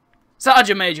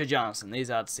 Sergeant Major Johnson, these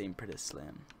odds seem pretty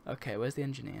slim. Okay, where's the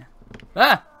engineer?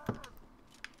 Ah!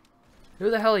 Who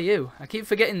the hell are you? I keep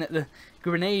forgetting that the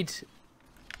grenade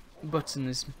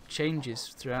button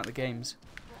changes throughout the games.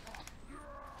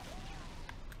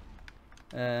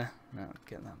 No,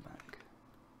 get that back.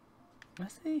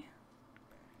 Where's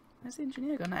the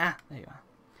engineer gone? Ah, there you are.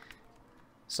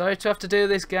 Sorry to have to do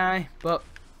this, guy, but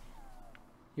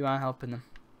you are helping them.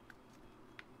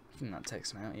 I think that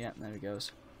takes him out. Yep, there he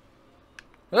goes.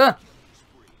 Ah!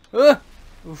 Ah!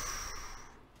 Oof.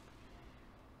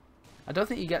 I don't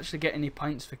think you actually get any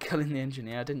points for killing the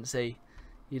engineer. I didn't see.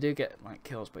 You do get like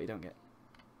kills, but you don't get.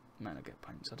 You might not get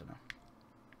points. I don't know.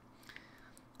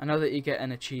 I know that you get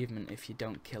an achievement if you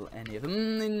don't kill any of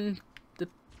them. In the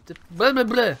blah blah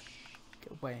blah.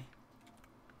 Get away.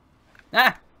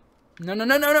 Ah! No no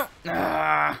no no no!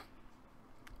 Ah!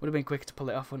 Would have been quicker to pull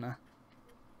it off, wouldn't I?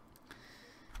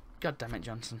 God damn it,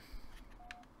 Johnson.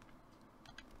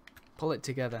 Pull it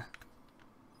together.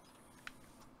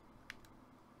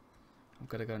 I've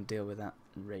got to go and deal with that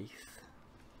wraith.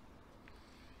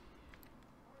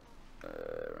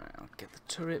 Right, I'll get the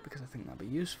turret because I think that'll be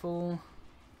useful.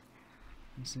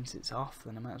 And since it's off,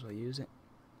 then I might as well use it.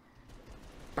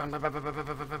 As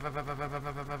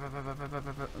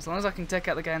long as I can take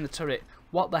out the guy in the turret.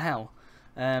 What the hell?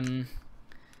 Of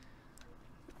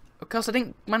course, I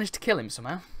didn't manage to kill him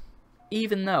somehow.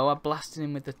 Even though I blasted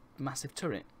him with the massive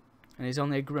turret. And he's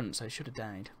only a grunt, so he should have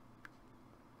died.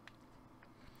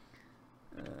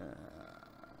 Right.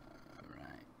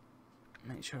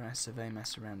 Make sure I survey my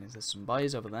surroundings. There's some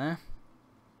boys over there.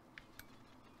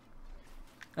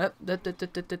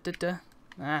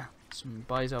 Ah, some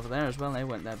boys over there as well. They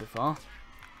weren't there before.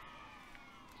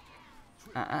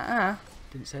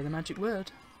 Didn't say the magic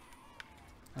word.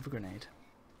 Have a grenade.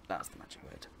 That's the magic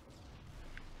word.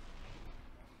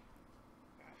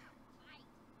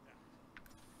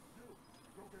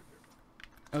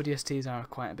 ODSTs are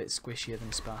quite a bit squishier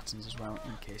than Spartans as well,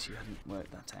 in case you hadn't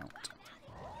worked that out.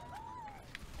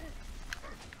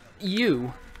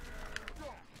 You?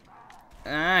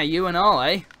 Ah, you and all,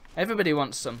 eh? Everybody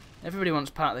wants some. Everybody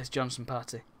wants part of this Johnson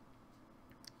party.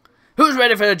 Who's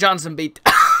ready for a Johnson beat?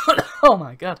 Oh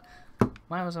my God.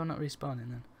 Why was I not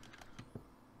respawning then?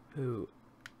 Who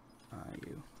are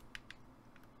you?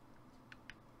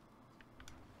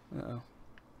 Uh-oh.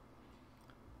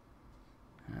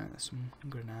 Alright, there's some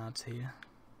grenades here.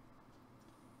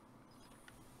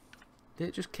 Did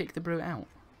it just kick the brute out?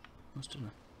 Must have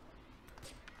done.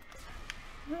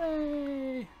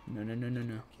 Hooray! No, no, no, no,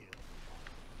 no.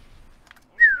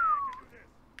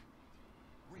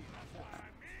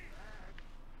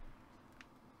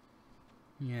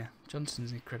 Yeah,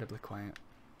 Johnson's incredibly quiet.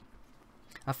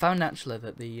 I found actually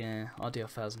that the audio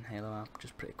files in Halo are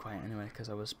just pretty quiet anyway, because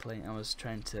I was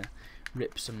trying to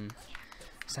rip some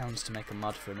sounds to make a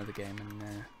mod for another game, and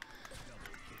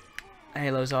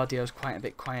Halo's audio is quite a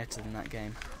bit quieter than that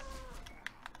game.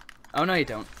 Oh no, you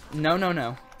don't. No, no,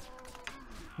 no.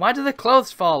 Why did the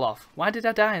clothes fall off? Why did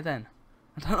I die then?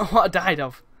 I don't know what I died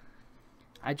of.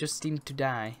 I just seemed to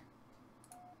die.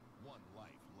 1 life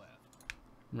left.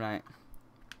 Right.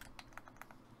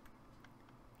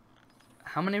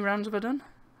 How many rounds have I done?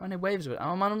 How many waves have I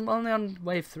done? Oh, I'm only on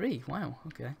wave 3. Wow,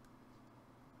 okay.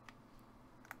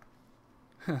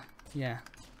 Huh, yeah.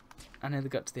 I nearly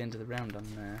got to the end of the round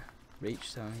on Reach,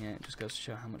 so yeah, it just goes to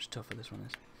show how much tougher this one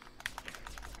is.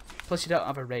 Plus, you don't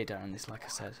have a radar in this, like I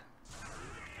said.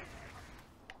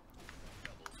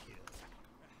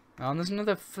 Oh, and there's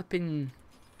another flipping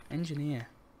engineer.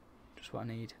 Just what I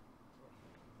need.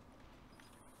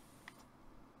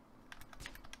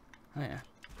 Oh yeah.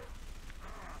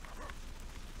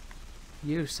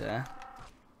 You, sir.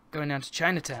 Going down to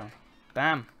Chinatown.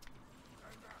 Bam.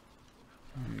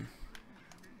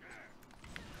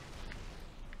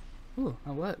 Ooh,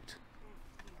 that worked.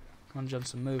 Come on,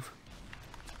 Johnson, move.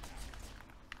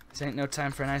 This ain't no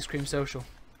time for an ice cream social.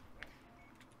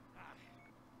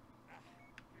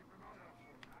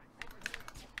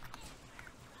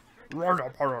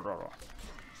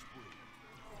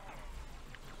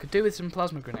 Could do with some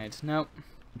plasma grenades. Nope.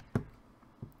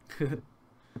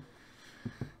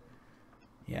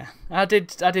 Yeah, I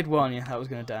did warn you that was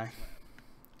gonna die.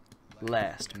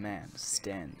 Last man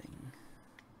standing.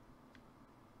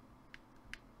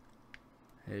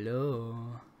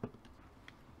 Hello.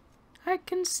 I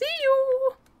can see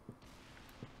you.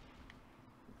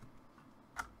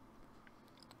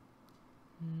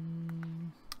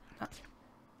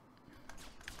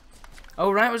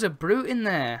 Oh right, it was a brute in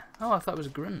there. Oh, I thought it was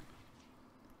a grunt.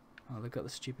 Oh, they've got the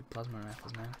stupid plasma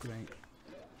rifles now. Great.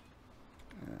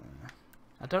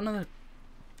 I don't know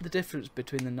the difference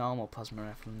between the normal plasma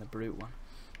rifle and the brute one.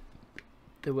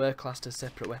 They were classed as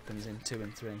separate weapons in 2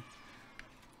 and 3.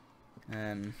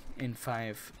 In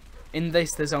 5. In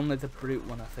this, there's only the brute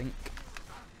one, I think.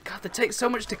 God, they take so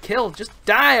much to kill. Just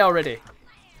die already.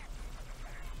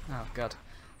 Oh, God.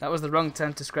 That was the wrong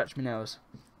time to scratch my nose.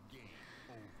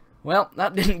 Well,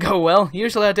 that didn't go well.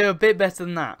 Usually I do a bit better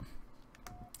than that.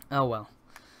 Oh, well.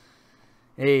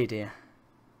 Hey, dear.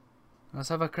 Let's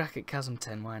have a crack at Chasm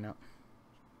 10, why not?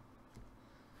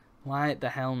 Why the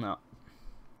hell not?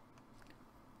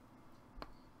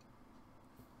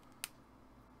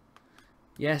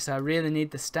 Yes, I really need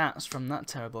the stats from that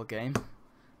terrible game.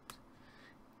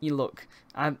 You look,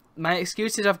 my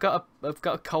excuse is I've got a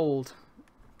cold.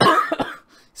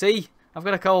 See, I've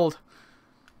got a cold.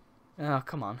 Oh,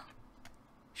 come on.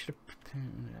 Should have.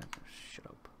 Shut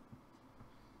up.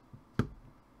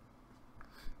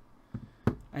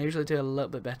 I usually do a little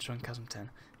bit better on Chasm 10.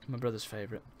 It's my brother's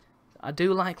favourite. I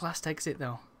do like Last Exit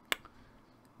though.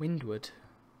 Windward.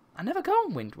 I never go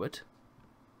on Windward.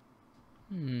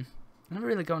 I never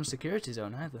really go on Security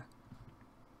Zone either.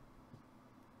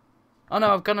 Oh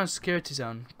no, I've gone on Security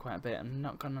Zone quite a bit. I've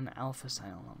not gone on Alpha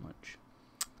Sale that much.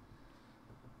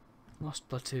 Lost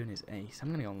Platoon is ace.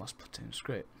 I'm gonna go on Lost Platoon.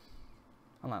 Screw it.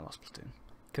 I like Lost Platoon.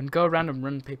 Can go around and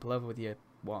run people over with your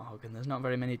Warthog, and there's not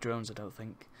very many drones, I don't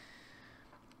think.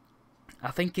 I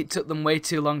think it took them way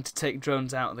too long to take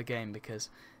drones out of the game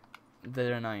because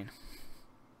they're annoying.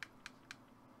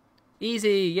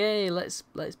 Easy, yay! Let's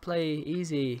play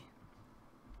easy.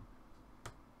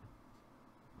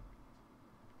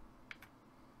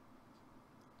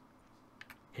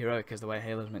 Heroic is the way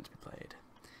Halo's meant to be played.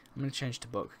 I'm going to change to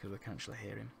Buck because we can actually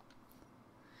hear him.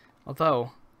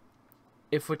 Although,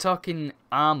 if we're talking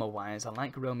armour-wise, I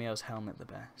like Romeo's helmet the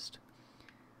best.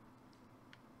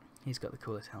 He's got the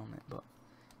coolest helmet, but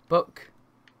Buck,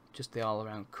 just the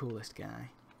all-around coolest guy.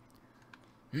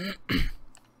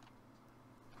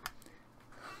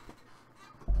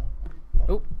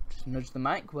 Oh, just nudged the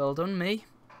mic. Well done, me.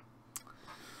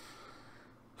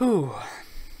 Ooh.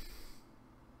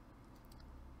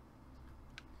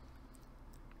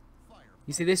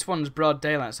 You see, this one's broad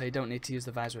daylight, so you don't need to use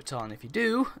the visor at all. And if you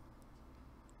do,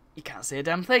 you can't see a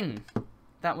damn thing.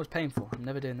 That was painful. I'm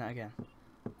never doing that again.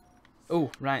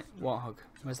 Oh, right. Warthog.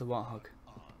 Where's the Warthog?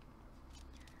 I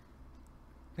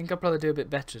think I'll probably do a bit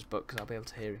better as Buck, because I'll be able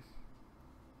to hear him.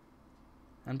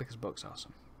 And because Buck's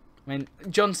awesome. I mean,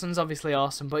 Johnson's obviously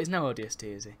awesome, but he's no ODST,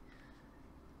 is he?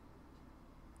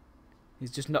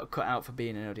 He's just not cut out for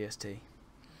being an ODST.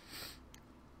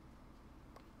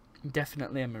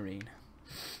 Definitely a Marine.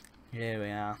 Here we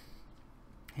are.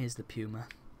 Here's the Puma.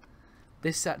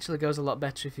 This actually goes a lot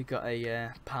better if you've got a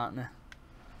partner.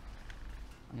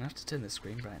 I'm going to have to turn the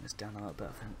screen brightness down a little bit,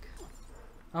 I think.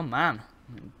 Oh man,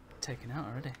 I'm taken out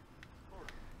already.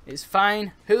 It's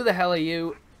fine. Who the hell are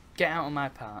you? Get out of my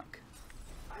park.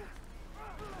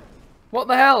 What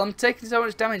the hell? I'm taking so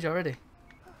much damage already.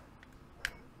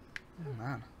 Oh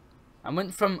man. I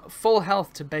went from full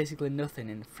health to basically nothing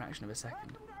in a fraction of a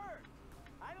second.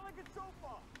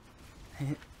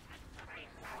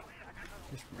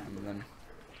 Just ram them.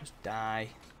 Just die.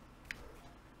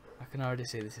 I can already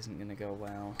see this isn't going to go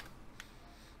well.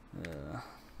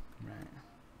 Right.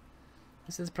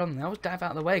 This is the problem. They always dive out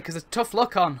of the way because there's tough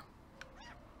luck on.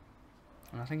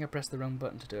 And I think I pressed the wrong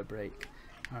button to do a break.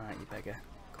 Alright, you beggar.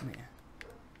 Come here. I'm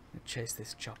going to chase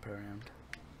this chopper around.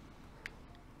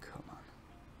 Come on.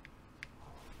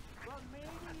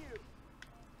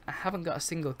 I haven't got a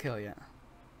single kill yet.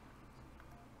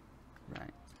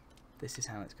 This is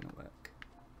how it's going to work.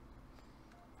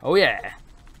 Oh yeah!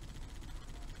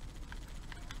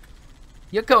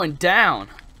 You're going down!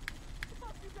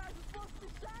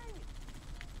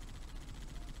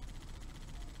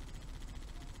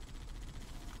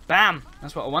 Bam!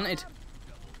 That's what I wanted.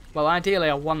 Well, ideally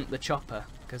I want the chopper,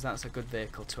 because that's a good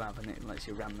vehicle to have and it lets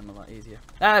you ram them a lot easier.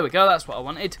 There we go, that's what I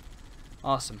wanted.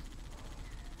 Awesome.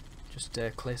 Just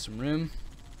clear some room.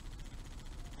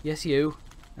 Yes, you.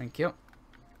 Thank you.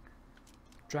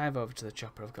 Drive over to the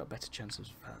chopper, I've got a better chance of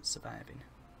surviving.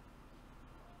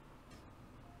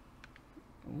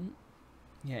 Ooh.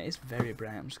 Yeah, it's very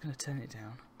bright, I'm just going to turn it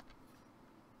down.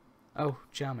 Oh,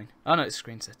 charming. Oh no, it's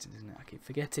screen settings, isn't it? I keep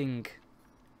forgetting.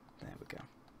 There we go.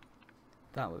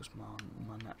 That looks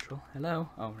more natural. Hello?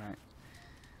 Oh, right.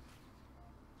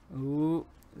 Ooh,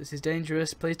 this is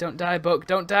dangerous. Please don't die, Buck.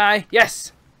 Don't die!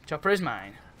 Yes! Chopper is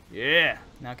mine. Yeah!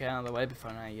 Now get out of the way before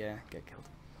I get killed.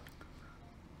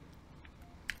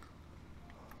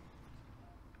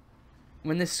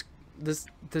 When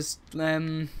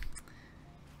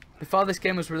before this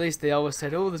game was released, they always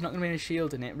said, oh, there's not going to be any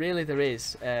shield in it. Really, there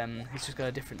is. It's just got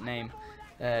a different name.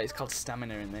 It's called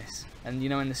stamina in this. And you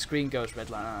know when the screen goes red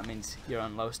like that, it means you're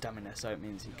on low stamina, so it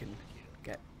means you can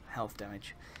get health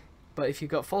damage. But if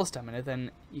you've got full stamina, then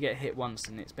you get hit once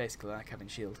and it's basically like having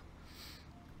shield.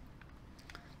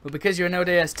 But because you're an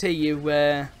ODST, you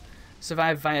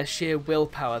survive via sheer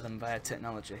willpower than via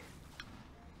technology.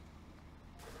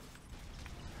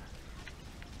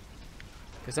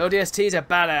 Because ODSTs are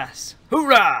badass.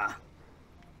 Hoorah!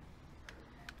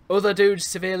 Other dudes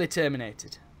severely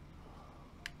terminated.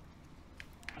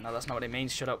 No, that's not what it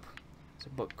means. Shut up. It's a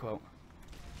book quote.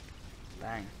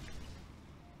 Bang.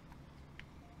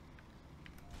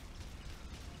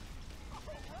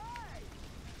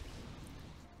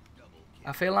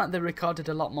 I feel like they recorded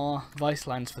a lot more voice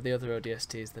lines for the other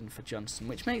ODSTs than for Johnson,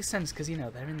 which makes sense because, you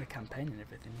know, they're in the campaign and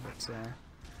everything, but,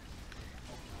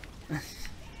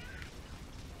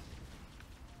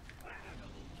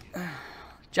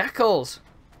 Jackals!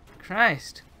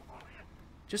 Christ.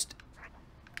 Just...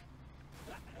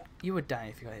 You would die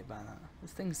if you got hit by that.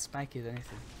 This thing's spiky as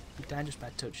anything. You'd die just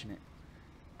by touching it.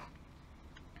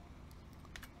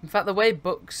 In fact, the way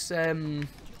Buck's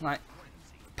like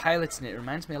piloting it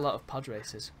reminds me a lot of pod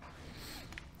races.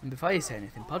 And before you say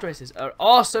anything, pod races are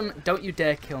awesome. Don't you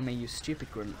dare kill me, you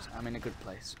stupid grunts. I'm in a good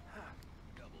place.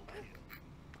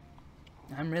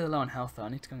 I'm really low on health though. I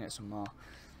need to go and get some more.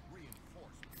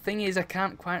 Thing is, I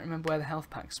can't quite remember where the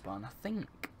health packs spawn. I think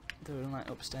they were like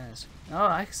upstairs. Oh,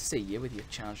 I see you with your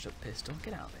charged up pistol.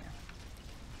 Get out of here.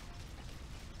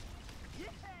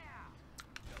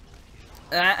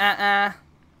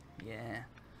 Yeah.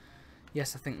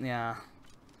 Yes, I think they are.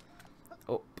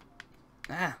 Up.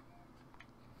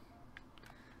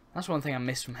 That's one thing I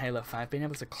missed from Halo 5, being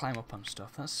able to climb up on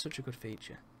stuff. That's such a good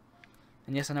feature.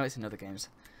 And yes, I know it's in other games.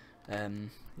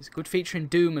 It's a good feature in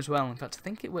Doom as well. In fact, I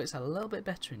think it works a little bit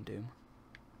better in Doom.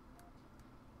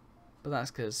 But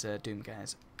that's because Doom Guy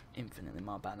is infinitely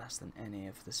more badass than any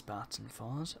of the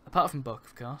Spartan-ii's. Apart from Buck,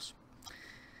 of course.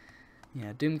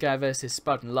 Yeah, Doom Guy versus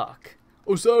Spartan-iii.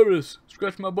 Osiris!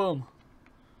 Scratch my bum!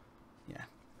 Yeah.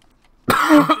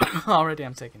 Already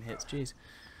I'm taking hits, jeez.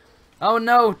 Oh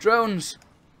no, drones!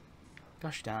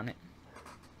 Gosh darn it.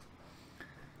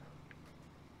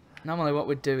 Normally what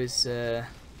we'd do is... oh,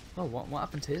 what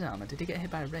happened to his armor? Did he get hit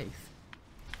by a Wraith?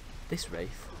 This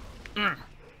Wraith. Run,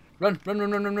 run,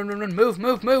 run, run, run, run, run, run, move,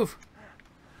 move, move!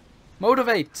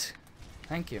 Motivate!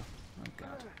 Thank you. Oh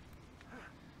god.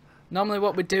 Normally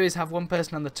what we'd do is have one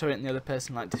person on the turret and the other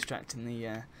person like distracting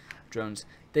the drones.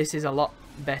 This is a lot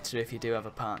better if you do have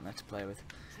a partner to play with.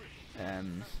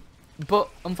 But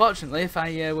unfortunately if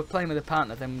I were playing with a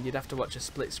partner then you'd have to watch a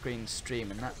split screen stream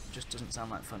and that just doesn't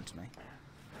sound like fun to me.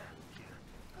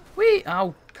 Whee!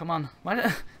 Oh, come on. Why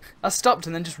did I stopped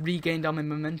and then just regained all my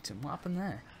momentum. What happened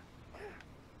there?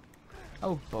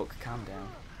 Oh, Buck, calm down.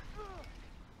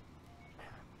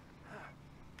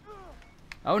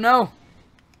 Oh no!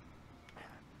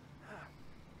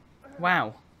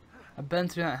 Wow. I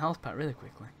burned through that health pack really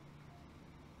quickly.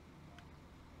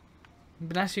 It'd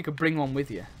be nice if you could bring one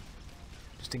with you.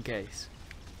 Just in case.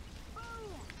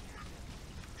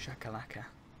 Shakalaka.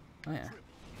 Oh yeah.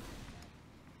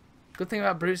 Good thing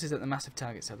about brutes is that they're massive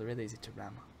targets, so they're really easy to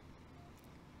ram.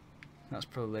 That's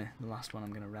probably the last one I'm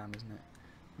going to ram, isn't it?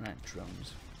 Right,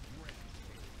 drones.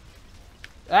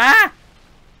 Ah!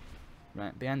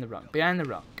 Right, behind the rock. Behind the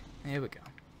rock. Here we go.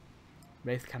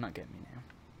 Wraith cannot get me now.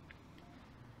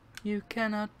 You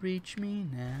cannot reach me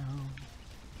now.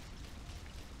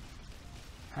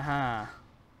 Haha.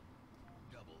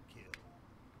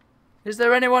 Is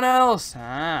there anyone else?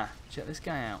 Ah, check this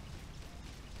guy out.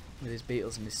 with his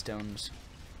beetles and his stones.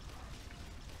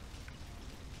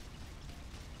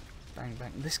 Bang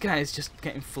bang. This guy is just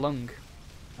getting flung.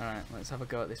 Alright, let's have a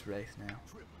go at this wraith now.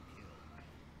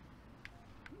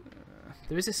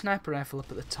 There is a sniper rifle up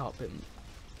at the top. It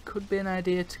could be an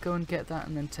idea to go and get that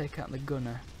and then take out the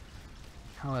gunner.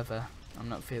 However, I'm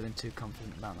not feeling too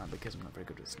confident about that because I'm not very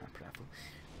good with sniper rifle.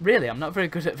 Really, I'm not very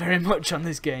good at very much on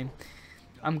this game.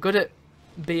 I'm good at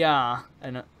BR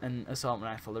and assault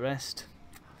rifle. The rest,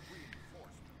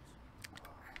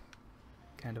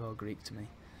 kind of all Greek to me.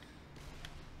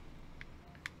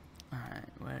 Alright,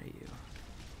 where are you?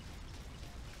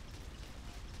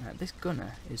 Right, this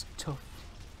gunner is tough.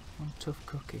 One tough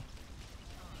cookie.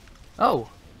 Oh!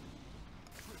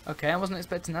 Okay, I wasn't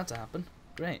expecting that to happen.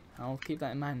 Great, I'll keep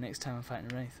that in mind next time I'm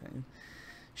fighting a wraith.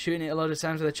 Shooting it a load of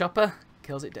times with a chopper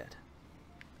kills it dead.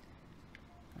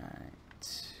 Right.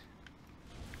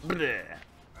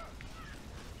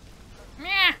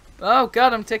 Oh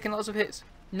god, I'm taking lots of hits.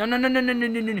 No, no, no, no, no, no,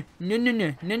 no, no, no, no, no,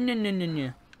 no, no, no, no, no,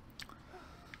 no.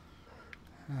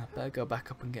 I better go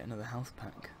back up and get another health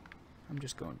pack. I'm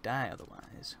just going to die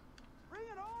otherwise. Bring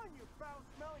it on, you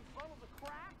foul-smelling bundles of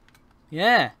crap!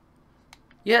 Yeah.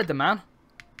 You heard the man.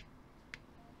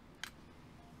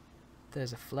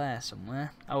 There's a flare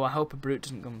somewhere. Oh, I hope a brute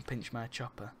doesn't come and pinch my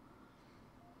chopper.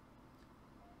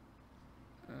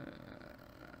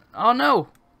 Oh no!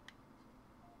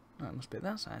 Oh, it must be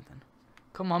that side then.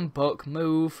 Come on, Buck,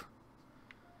 move.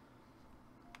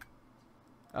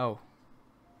 Oh.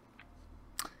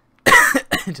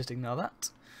 Just ignore that.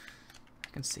 I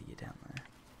can see you down there.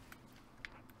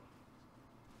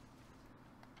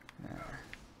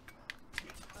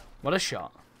 What a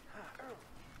shot.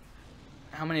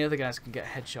 How many other guys can get a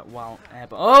headshot while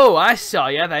airborne? Oh, I saw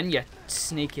you then, you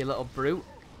sneaky little brute.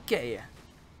 Get here.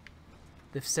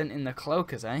 They've sent in the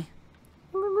cloakers, eh?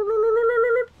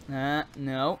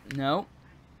 No, no.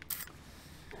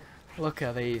 Look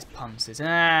at these ponces.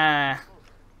 Ah.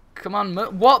 Come on,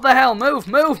 move. What the hell? Move,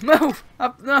 move, move.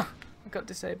 No, I got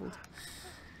disabled.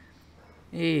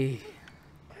 Eee.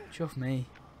 Chuff me.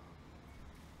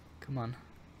 Come on.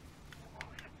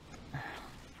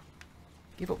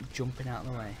 Give up jumping out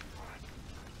of the way.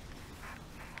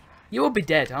 You will be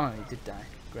dead. Oh, he did die.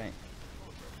 Great.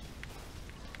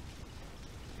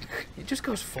 It just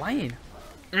goes flying.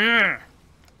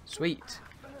 Sweet.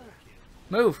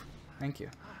 Move. Thank you.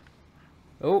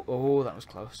 Oh, oh, that was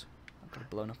close. I got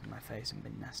blown up in my face and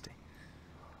been nasty.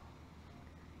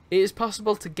 It is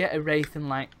possible to get a wraith and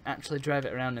like actually drive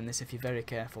it around in this if you're very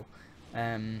careful.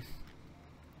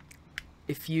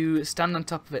 If you stand on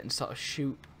top of it and sort of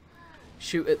shoot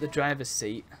at the driver's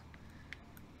seat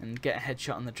and get a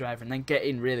headshot on the driver and then get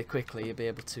in really quickly, you'll be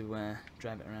able to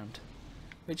drive it around,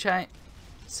 which I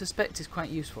suspect is quite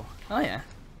useful. Oh yeah.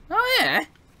 Oh yeah.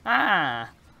 Ah.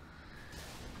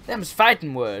 Them's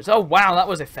fighting words. Oh wow, that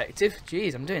was effective.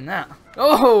 Jeez, I'm doing that.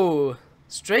 Oh,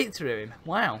 straight through him.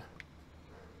 Wow.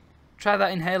 Try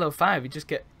that in Halo 5. You just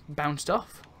get bounced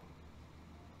off.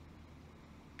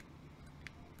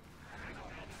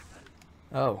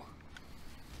 Oh.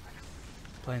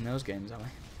 Playing those games, are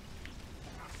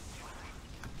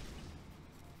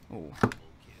we? Oh.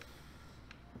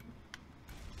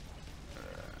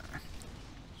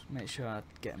 Just make sure I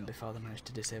get them before they manage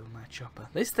to disable my chopper.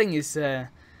 This thing is a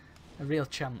real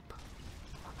champ.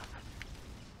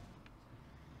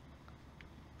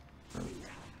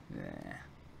 Yeah.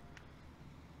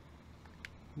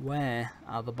 Where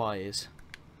are the boys?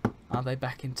 Are they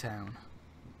back in town?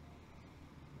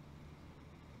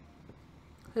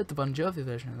 I heard the Bon Jovi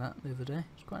version of that the other day.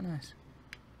 It's quite nice.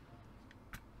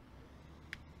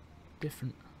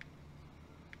 Different.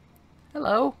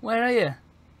 Hello, where are you?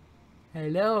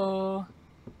 Hello.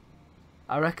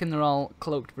 I reckon they're all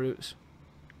cloaked brutes.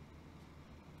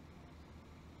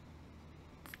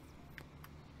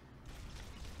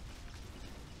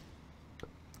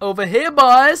 Over here,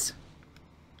 boys!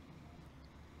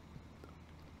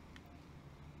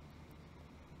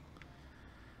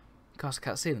 Of course, I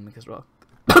can't see them because they're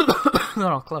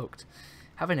all cloaked.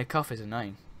 Having a cough is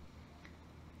annoying.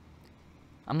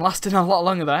 I'm lasting a lot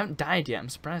longer though. I haven't died yet. I'm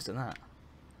surprised at that.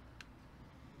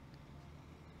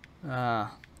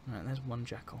 Ah, right. There's one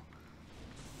jackal.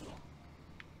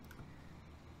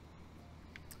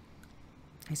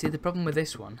 You see the problem with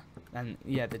this one, and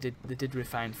yeah, they did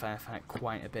refine Firefight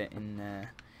quite a bit in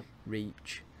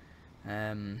Reach.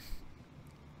 And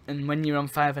when you're on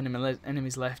 5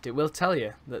 enemies left, it will tell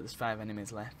you that there's 5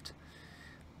 enemies left.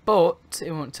 But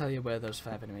it won't tell you where those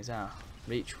 5 enemies are.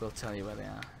 Reach will tell you where they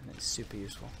are, and it's super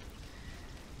useful.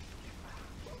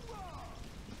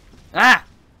 Ah!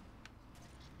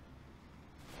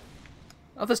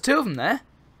 Oh, there's 2 of them there.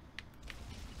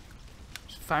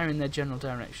 fire in their general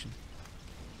direction.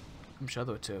 I'm sure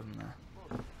there were 2 of them there.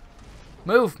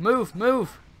 Move, move,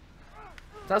 move!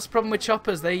 That's the problem with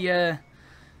choppers. They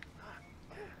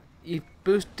you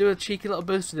do a cheeky little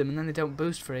boost with them, and then they don't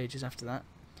boost for ages after that.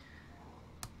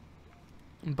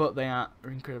 But they are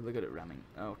incredibly good at ramming.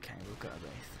 Okay, we've got a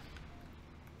wraith.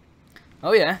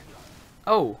 Oh yeah.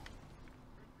 Oh.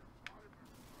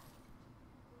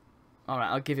 Alright,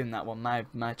 I'll give him that one.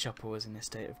 My chopper was in a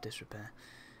state of disrepair.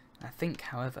 I think,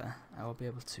 however, I will be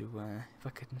able to, if I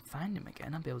can find him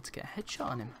again, I'll be able to get a headshot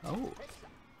on him. Oh.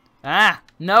 Ah!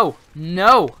 No!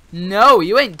 No! No!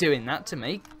 You ain't doing that to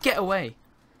me! Get away!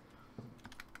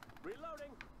 Reloading.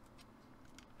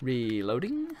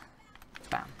 Reloading.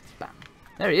 Bam. Bam.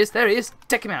 There he is! There he is!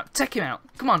 Take him out! Take him out!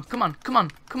 Come on! Come on! Come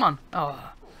on! Come on!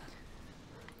 Oh.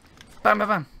 Bam! Bam!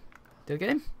 Bam! Did I get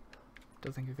him?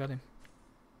 Don't think I got him.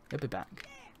 He'll be back.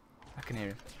 I can hear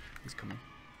him. He's coming.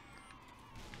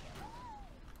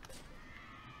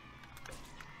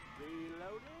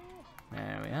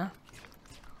 There we are.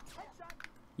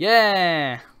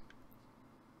 Yeah!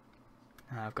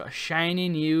 I've got a shiny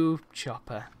new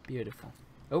chopper. Beautiful.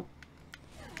 Oh.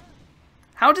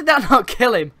 How did that not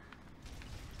kill him?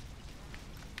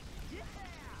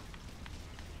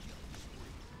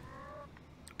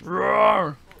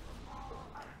 Roar!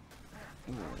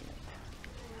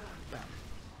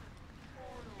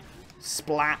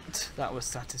 Splat! That was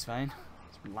satisfying.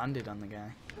 Just landed on the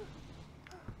guy.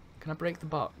 Can I break the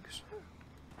box?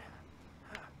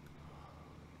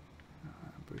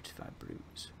 Brutified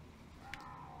brutes.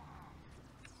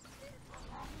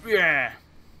 Yeah!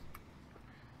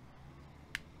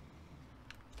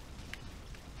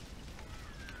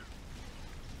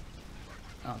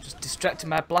 Oh, just distracting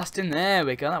by blasting. There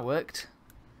we go, that worked.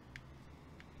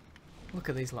 Look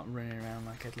at these lot running around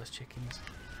like headless chickens.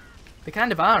 They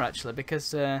kind of are, actually,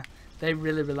 because they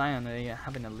really rely on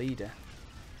having a leader.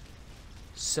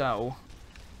 So,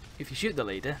 if you shoot the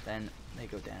leader, then they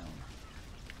go down.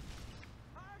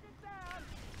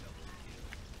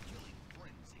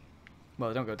 Well,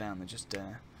 they don't go down, they just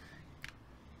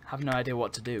have no idea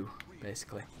what to do,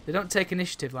 basically. They don't take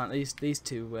initiative like these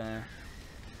 2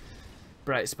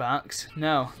 bright sparks.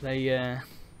 No, they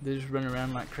just run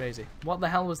around like crazy. What the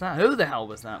hell was that? Who the hell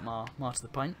was that, more to the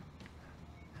point?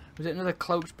 Was it another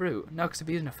cloaked brute? No, because I'd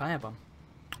be using a firebomb.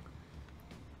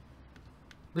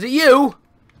 Was it you?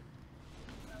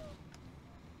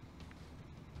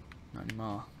 Not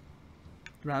anymore.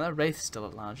 Right, that wraith's still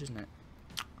at large, isn't it?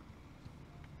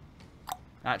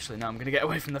 Actually, no, I'm going to get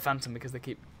away from the phantom because they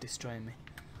keep destroying me.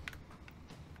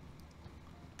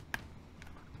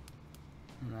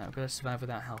 Right, I've got to survive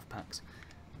without health packs.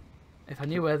 If I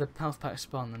knew where the health packs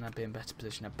spawn, then I'd be in a better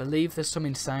position. I believe there's some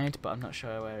inside, but I'm not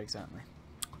sure where exactly.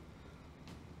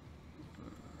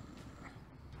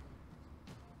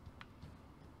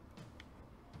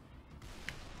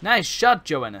 Nice shot,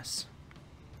 Joannis.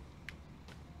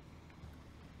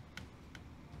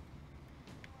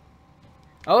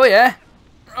 Oh yeah.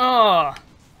 Oh.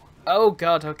 Oh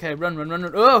god. Okay, run, run, run,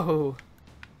 run. Oh.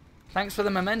 Thanks for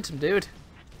the momentum, dude.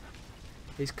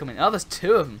 He's coming. Oh, there's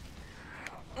 2 of them.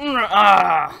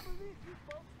 Ah.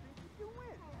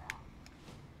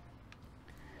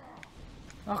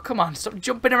 Oh, come on. Stop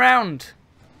jumping around.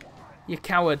 You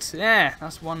cowards. Yeah,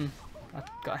 that's one. I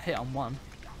got a hit on one.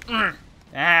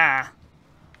 Ah.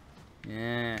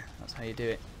 Yeah, that's how you do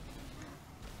it.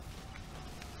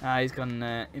 Ah, he's gone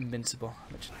invincible,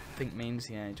 which I think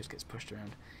means, yeah, he just gets pushed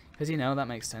around. Because, you know, that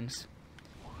makes sense.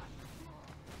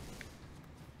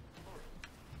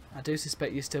 I do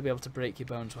suspect you'll still be able to break your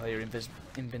bones while you're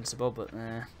invincible, but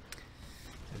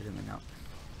evidently not.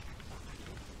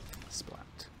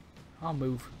 Splat. I'll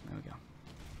move. There we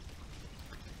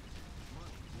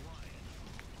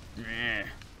go. Yeah.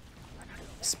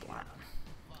 Splat.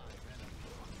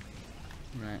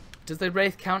 Right. Does the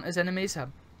wraith count as enemies? I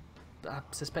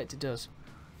suspect it does.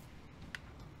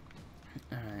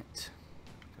 Alright.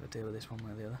 Gotta deal with this one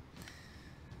way or the other.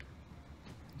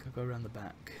 I think I'll go around the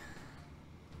back.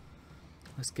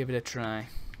 Let's give it a try.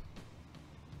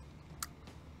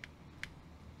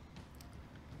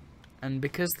 And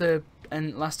because the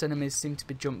last enemies seem to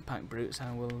be jump pack brutes,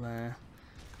 I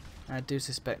do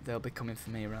suspect they'll be coming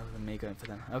for me rather than me going for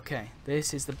them. Okay,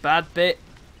 this is the bad bit.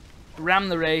 Ram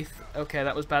the wraith. Okay,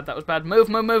 that was bad, that was bad. Move,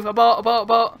 move, move. Abort, abort,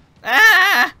 abort.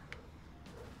 Ah!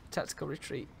 Tactical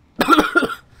retreat.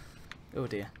 Oh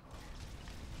dear.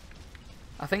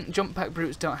 I think jump pack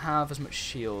brutes don't have as much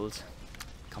shield.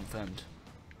 Confirmed.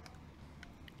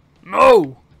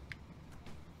 No!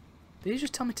 Did you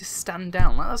just tell me to stand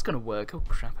down? Like, that's going to work. Oh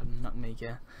crap, I'm not me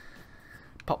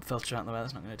pop filter out the way.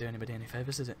 That's not going to do anybody any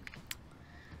favours, is it?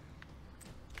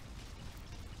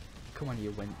 Come on,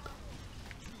 you wimp.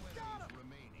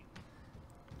 Remaining.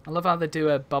 I love how they do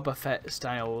a Boba Fett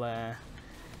style.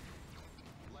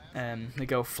 They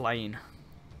go flying.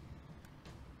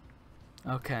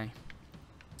 Okay.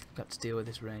 Got to deal with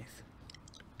this wraith.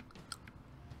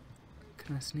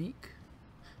 Can I sneak?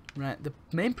 Right. The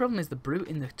main problem is the brute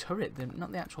in the turret.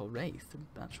 Not the actual wraith.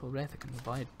 The actual wraith I can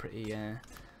avoid pretty.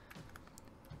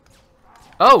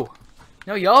 Oh!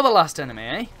 No, you're the last enemy,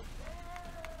 eh?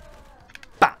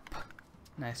 Bap!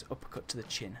 Nice uppercut to the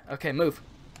chin. Okay, move.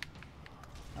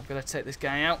 I've got to take this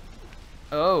guy out.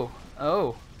 Oh,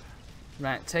 oh.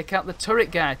 Right, take out the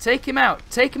turret guy. Take him out.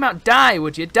 Take him out. Die,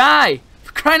 would you? Die!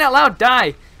 For crying out loud,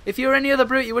 die! If you were any other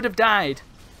brute, you would have died.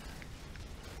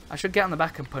 I should get on the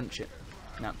back and punch it.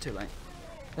 No, too late.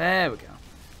 There we go.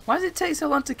 Why does it take so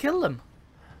long to kill them?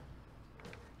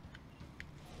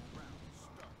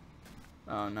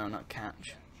 Oh no, not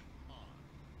catch.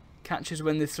 Catch is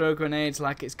when they throw grenades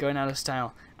like it's going out of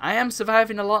style. I am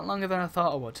surviving a lot longer than I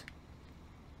thought I would.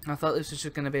 I thought this was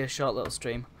just going to be a short little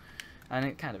stream. And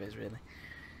it kind of is, really.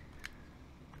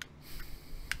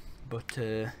 But,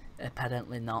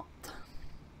 apparently not.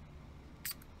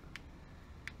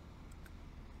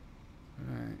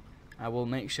 Right. I will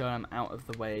make sure I'm out of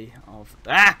the way of...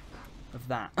 Ah! Of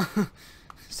that.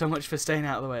 So much for staying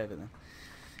out of the way of it, then.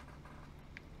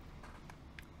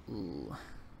 Ooh.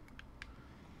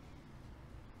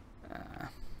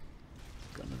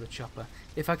 Got another chopper.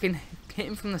 If I can hit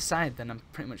him from the side, then I'm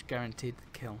pretty much guaranteed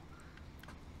the kill.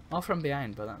 Or from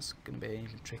behind, but that's going to be an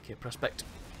even trickier prospect.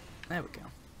 There we go.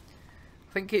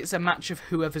 I think it's a match of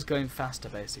whoever's going faster,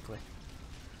 basically.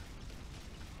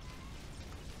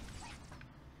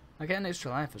 I get an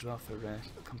extra life as well for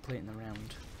completing the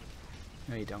round.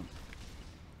 No, you don't.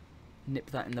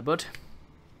 Nip that in the bud.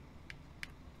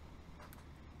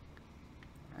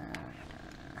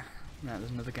 Right,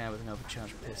 there's another guy with an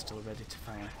overcharged pistol ready to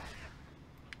fire.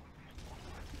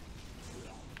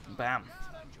 Bam.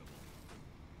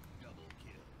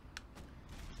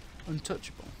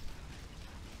 Untouchable.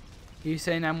 Are you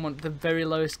saying I'm the very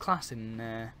lowest class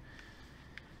in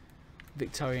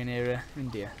Victorian era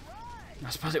India? I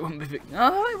suppose it wouldn't be.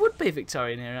 Oh, it would be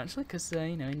Victorian era actually, because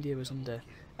you know, India was under.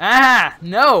 Ah,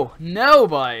 no, no,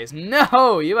 boys,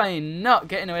 no! You ain't not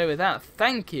getting away with that.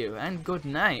 Thank you and good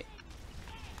night.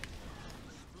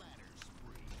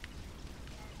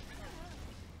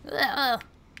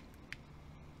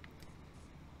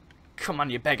 Come on,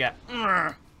 you beggar!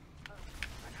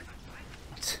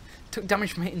 Took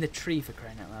damage from hitting the tree, for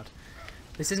crying out loud.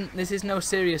 This is no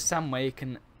Serious Sam where you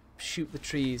can shoot the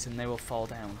trees and they will fall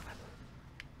down.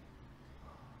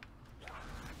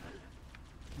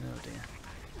 Oh dear.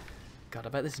 God, I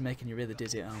bet this is making you really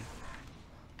dizzy at home.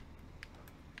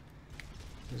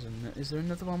 Is there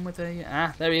another one with a...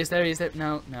 Ah, there he is, there he is. There.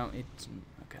 No, no, it's...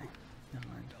 Okay, never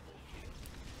mind.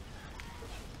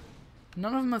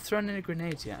 None of them have thrown any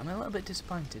grenades yet. I'm a little bit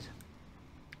disappointed.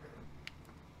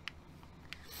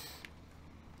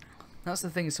 That's the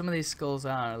thing, some of these skulls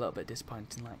are a little bit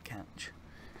disappointing, like catch.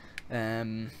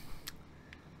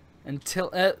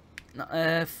 Until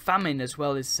famine as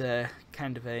well is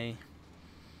kind of a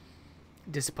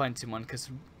disappointing one,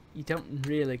 because you don't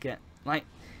really get, like,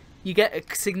 you get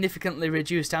a significantly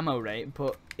reduced ammo rate,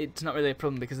 but it's not really a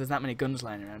problem because there's that many guns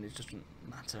lying around. It doesn't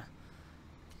matter.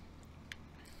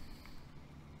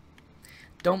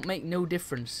 Don't make no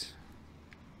difference.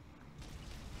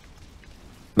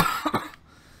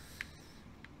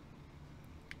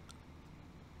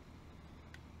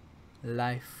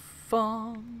 Life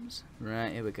forms.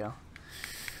 Right, here we go.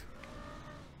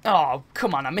 Oh,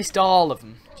 come on, I missed all of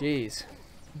them. Jeez.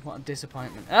 What a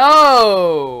disappointment.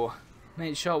 Oh!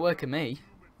 Made short work of me.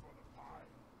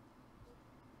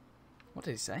 What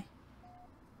did he say?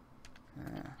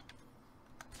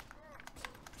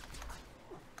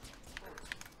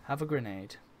 Have a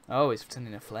grenade. Oh, he's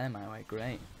sending a flare my way.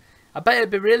 Great. I bet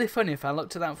it'd be really funny if I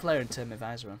looked at that flare and turned my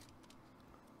visor on.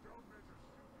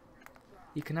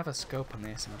 You can have a scope on the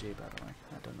SMG, by the way.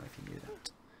 I don't know if you knew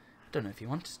that. I don't know if you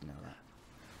wanted to know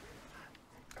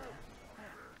that.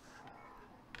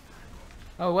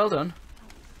 Oh, well done.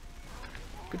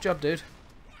 Good job, dude.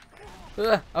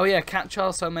 Oh yeah, catch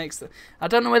also makes the... I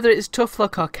don't know whether it's tough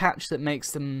luck or catch that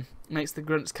makes the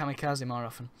grunts kamikaze more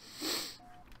often.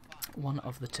 One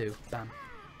of the two. Bam.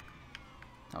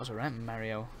 That was alright,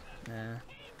 Mario.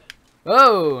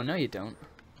 Oh, no you don't.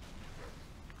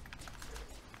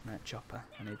 Right, chopper.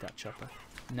 I need that chopper.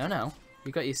 No, no.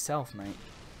 You got yourself, mate.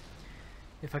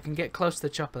 If I can get close to the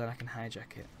chopper, then I can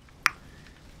hijack it.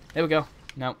 There we go.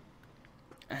 No.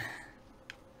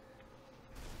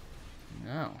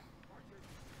 No.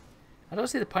 I don't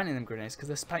see the point in them grenades because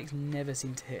the spikes never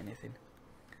seem to hit anything.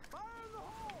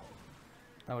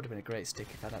 That would have been a great stick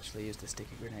if I'd actually used the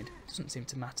sticky grenade. Doesn't seem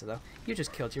to matter though. You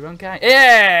just killed your own guy.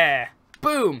 Yeah!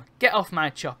 Boom! Get off my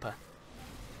chopper.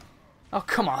 Oh,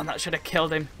 come on. That should have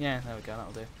killed him. Yeah, there we go.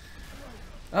 That'll do.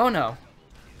 Oh, no.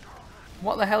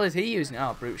 What the hell is he using?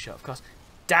 Oh, brute shot, of course.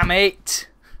 Damn it!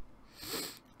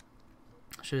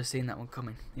 I should have seen that one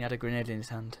coming. He had a grenade in his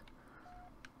hand.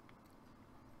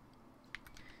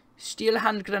 Steel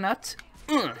hand grenade.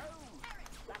 Alright,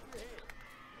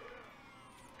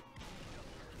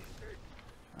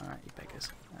 you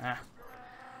beggars. Ah.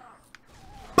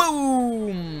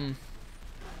 Boom!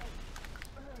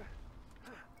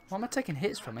 What am I taking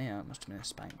hits from here? It must have been a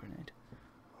spike grenade.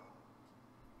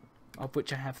 Of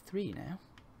which I have 3 now.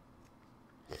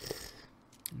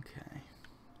 Okay.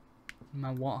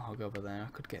 My warthog over there.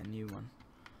 I could get a new one.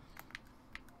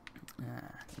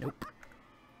 Nope.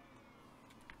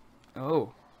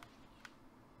 Oh.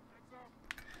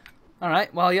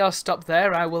 Alright, while you're stopped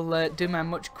there, I will do my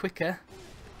much quicker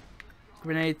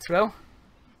grenade throw.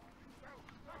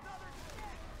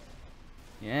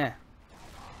 Yeah.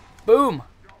 Boom!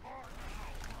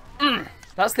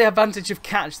 That's the advantage of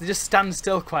catch. They just stand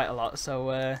still quite a lot,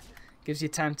 so gives you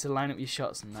time to line up your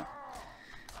shots and that.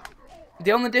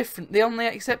 The only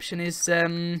exception is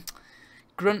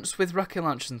grunts with rocket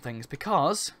launchers and things,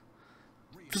 because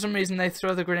for some reason they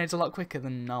throw the grenades a lot quicker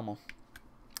than normal.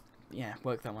 Yeah,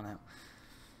 work that one out.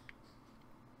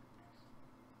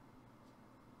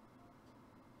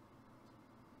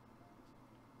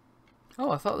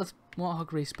 Oh, I thought this warthog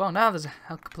respawned. Ah, there's a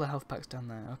couple of health packs down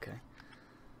there. Okay.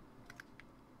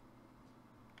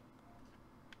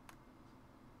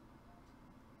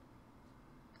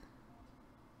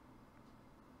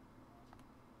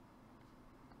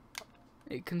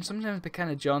 It can sometimes be kind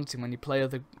of jaunting when you play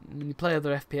other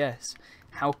FPS,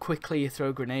 how quickly you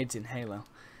throw grenades in Halo.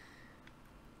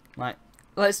 Like,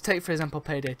 let's take for example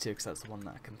Payday 2, because that's the one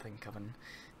that I can think of. And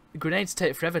grenades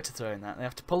take forever to throw in that. They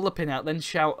have to pull the pin out, then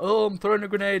shout, "Oh, I'm throwing a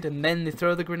grenade," and then they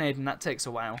throw the grenade, and that takes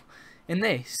a while. In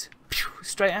this, pew,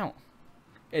 straight out,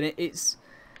 and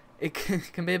it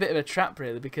can be a bit of a trap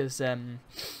really, because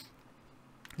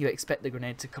you expect the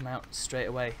grenade to come out straight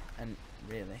away, and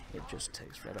really, it just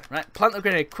takes forever. Right, plant the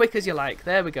grenade quick as you like.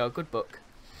 There we go, good book.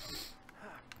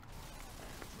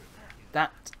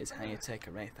 That is how you take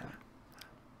a wraith out.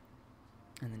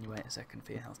 And then you wait a second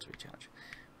for your health to recharge.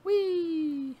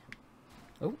 Whee!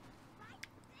 Oh.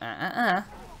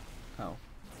 Oh.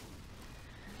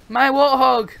 My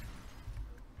warthog!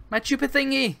 My chupa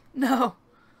thingy! No!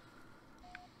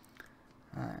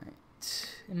 Right.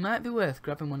 It might be worth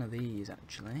grabbing one of these,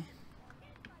 actually.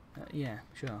 Yeah,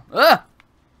 sure. Ah!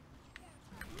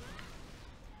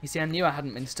 You see, I knew I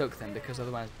hadn't been stuck then, because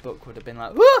otherwise Buck would have been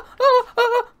like, "Ah!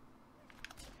 Ah!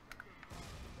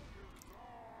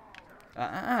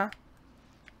 Ah!"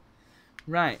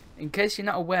 Right, in case you're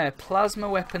not aware, plasma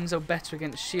weapons are better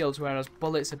against shields, whereas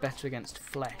bullets are better against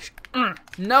flesh.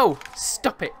 No!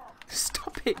 Stop it!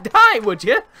 Stop it! Die, would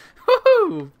you?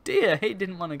 Woohoo! Dear, he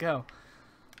didn't want to go.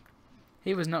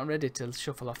 He was not ready to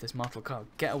shuffle off this mortal coil.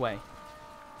 Get away.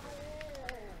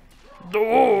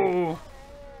 Oh!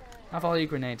 Have all your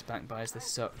grenades back, boys. They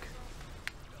suck.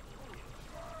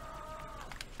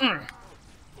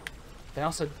 They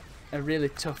also are really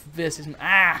tough versus...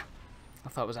 Ah! I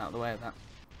thought I was out of the way of that.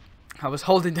 I was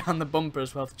holding down the bumper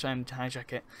as well to try and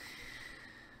hijack it.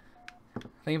 I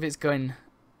think if it's going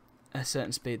a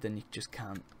certain speed, then you just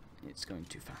can't. It's going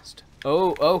too fast.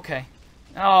 Oh, okay.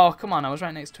 Oh, come on. I was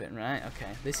right next to it. Right,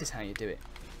 okay. This is how you do it.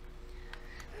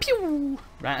 Pew!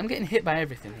 Right, I'm getting hit by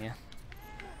everything here.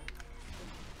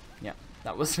 Yeah,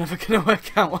 that was never going to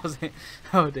work out, was it?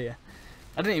 Oh, dear.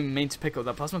 I didn't even mean to pick up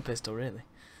that plasma pistol, really.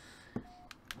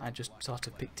 I just sort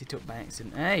of picked it up by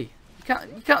accident. Hey!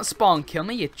 You can't spawn kill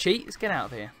me, you cheat. Let's get out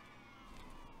of here.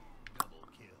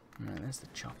 Right, there's the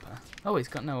chopper. Oh, he's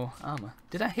got no armour.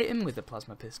 Did I hit him with the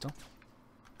plasma pistol?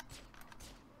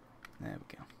 There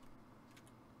we go.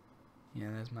 Yeah,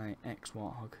 there's my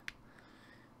ex-warthog.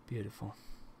 Beautiful.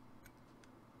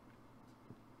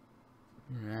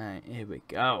 Right, here we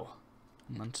go.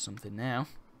 I'm onto something now.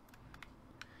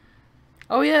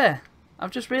 Oh yeah!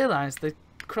 I've just realised the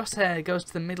crosshair goes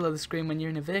to the middle of the screen when you're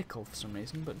in a vehicle for some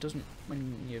reason, but doesn't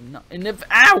when you're not in a...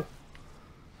 Ow!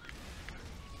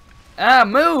 Ah,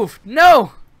 move!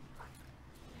 No!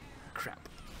 Crap.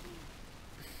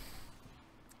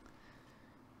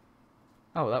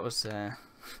 Oh, that was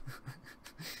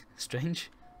strange.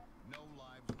 No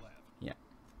lives left. Yeah.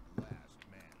 Last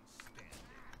man standing.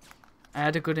 I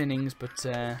had a good innings, but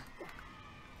Double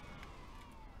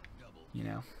you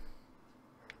know,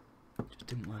 just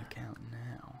Didn't work out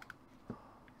now.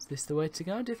 Is this the way to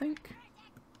go, do you think?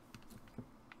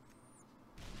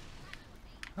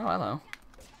 Oh, hello.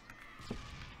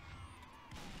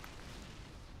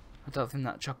 I don't think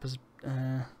that chopper's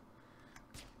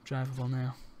drivable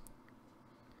now.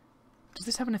 Does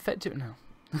this have an effect to it now?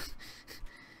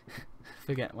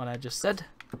 Forget what I just said.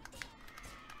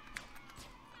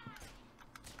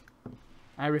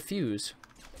 I refuse.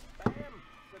 Bam,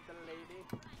 said the lady.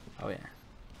 Oh yeah.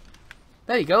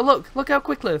 There you go, look! Look how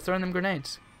quickly they're throwing them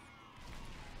grenades.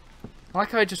 I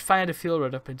like how I just fired a fuel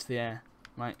rod up into the air.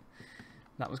 Like,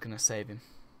 that was going to save him.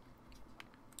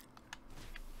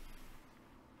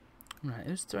 Right,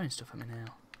 who's throwing stuff at me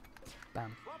now?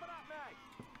 Bam. Swap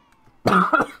it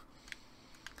up, Meg.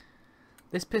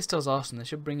 This pistol's awesome, they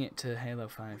should bring it to Halo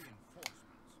 5.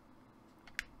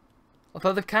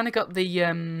 Although they've kind of got the,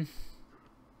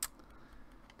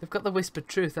 they've got the Whispered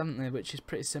Truth, haven't they, which is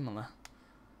pretty similar.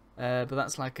 But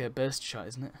that's like a burst shot,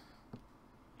 isn't it?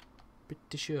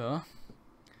 Pretty sure.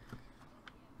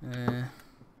 There's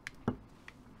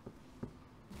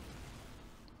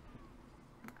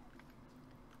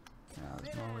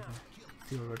more with a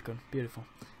fuel rod gun. Beautiful.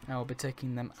 Now we'll be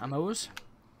taking them ammos.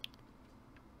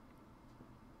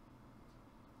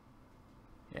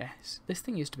 Yes, this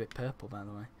thing used to be purple, by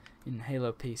the way, in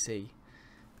Halo PC,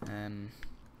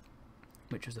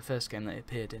 which was the first game that it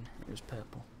appeared in. It was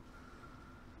purple.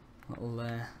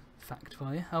 Little fact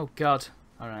for you. Oh God!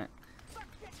 All right.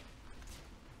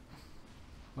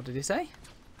 What did he say?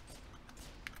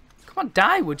 Come on,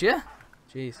 die, would you?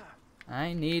 Jeez.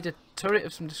 I need a turret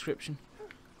of some description.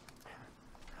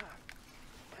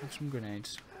 And some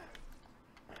grenades.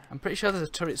 I'm pretty sure there's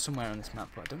a turret somewhere on this map,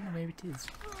 but I don't know where it is.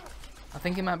 I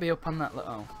think it might be up on that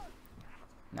little... Oh.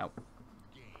 No.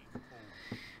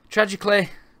 Tragically,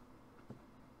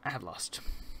 I have lost.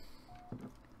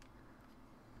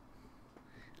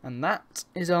 And that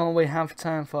is all we have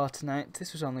time for tonight.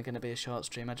 This was only going to be a short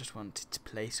stream. I just wanted to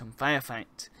play some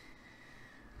Firefight.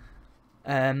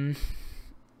 I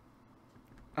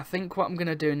think what I'm going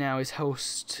to do now is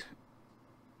host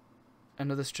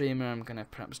another streamer. I'm going to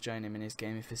perhaps join him in his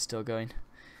game if he's still going.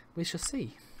 We shall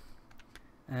see.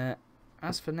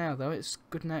 As for now, though, it's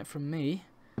good night from me,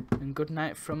 and good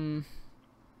night from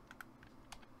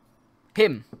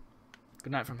him.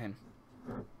 Good night from him.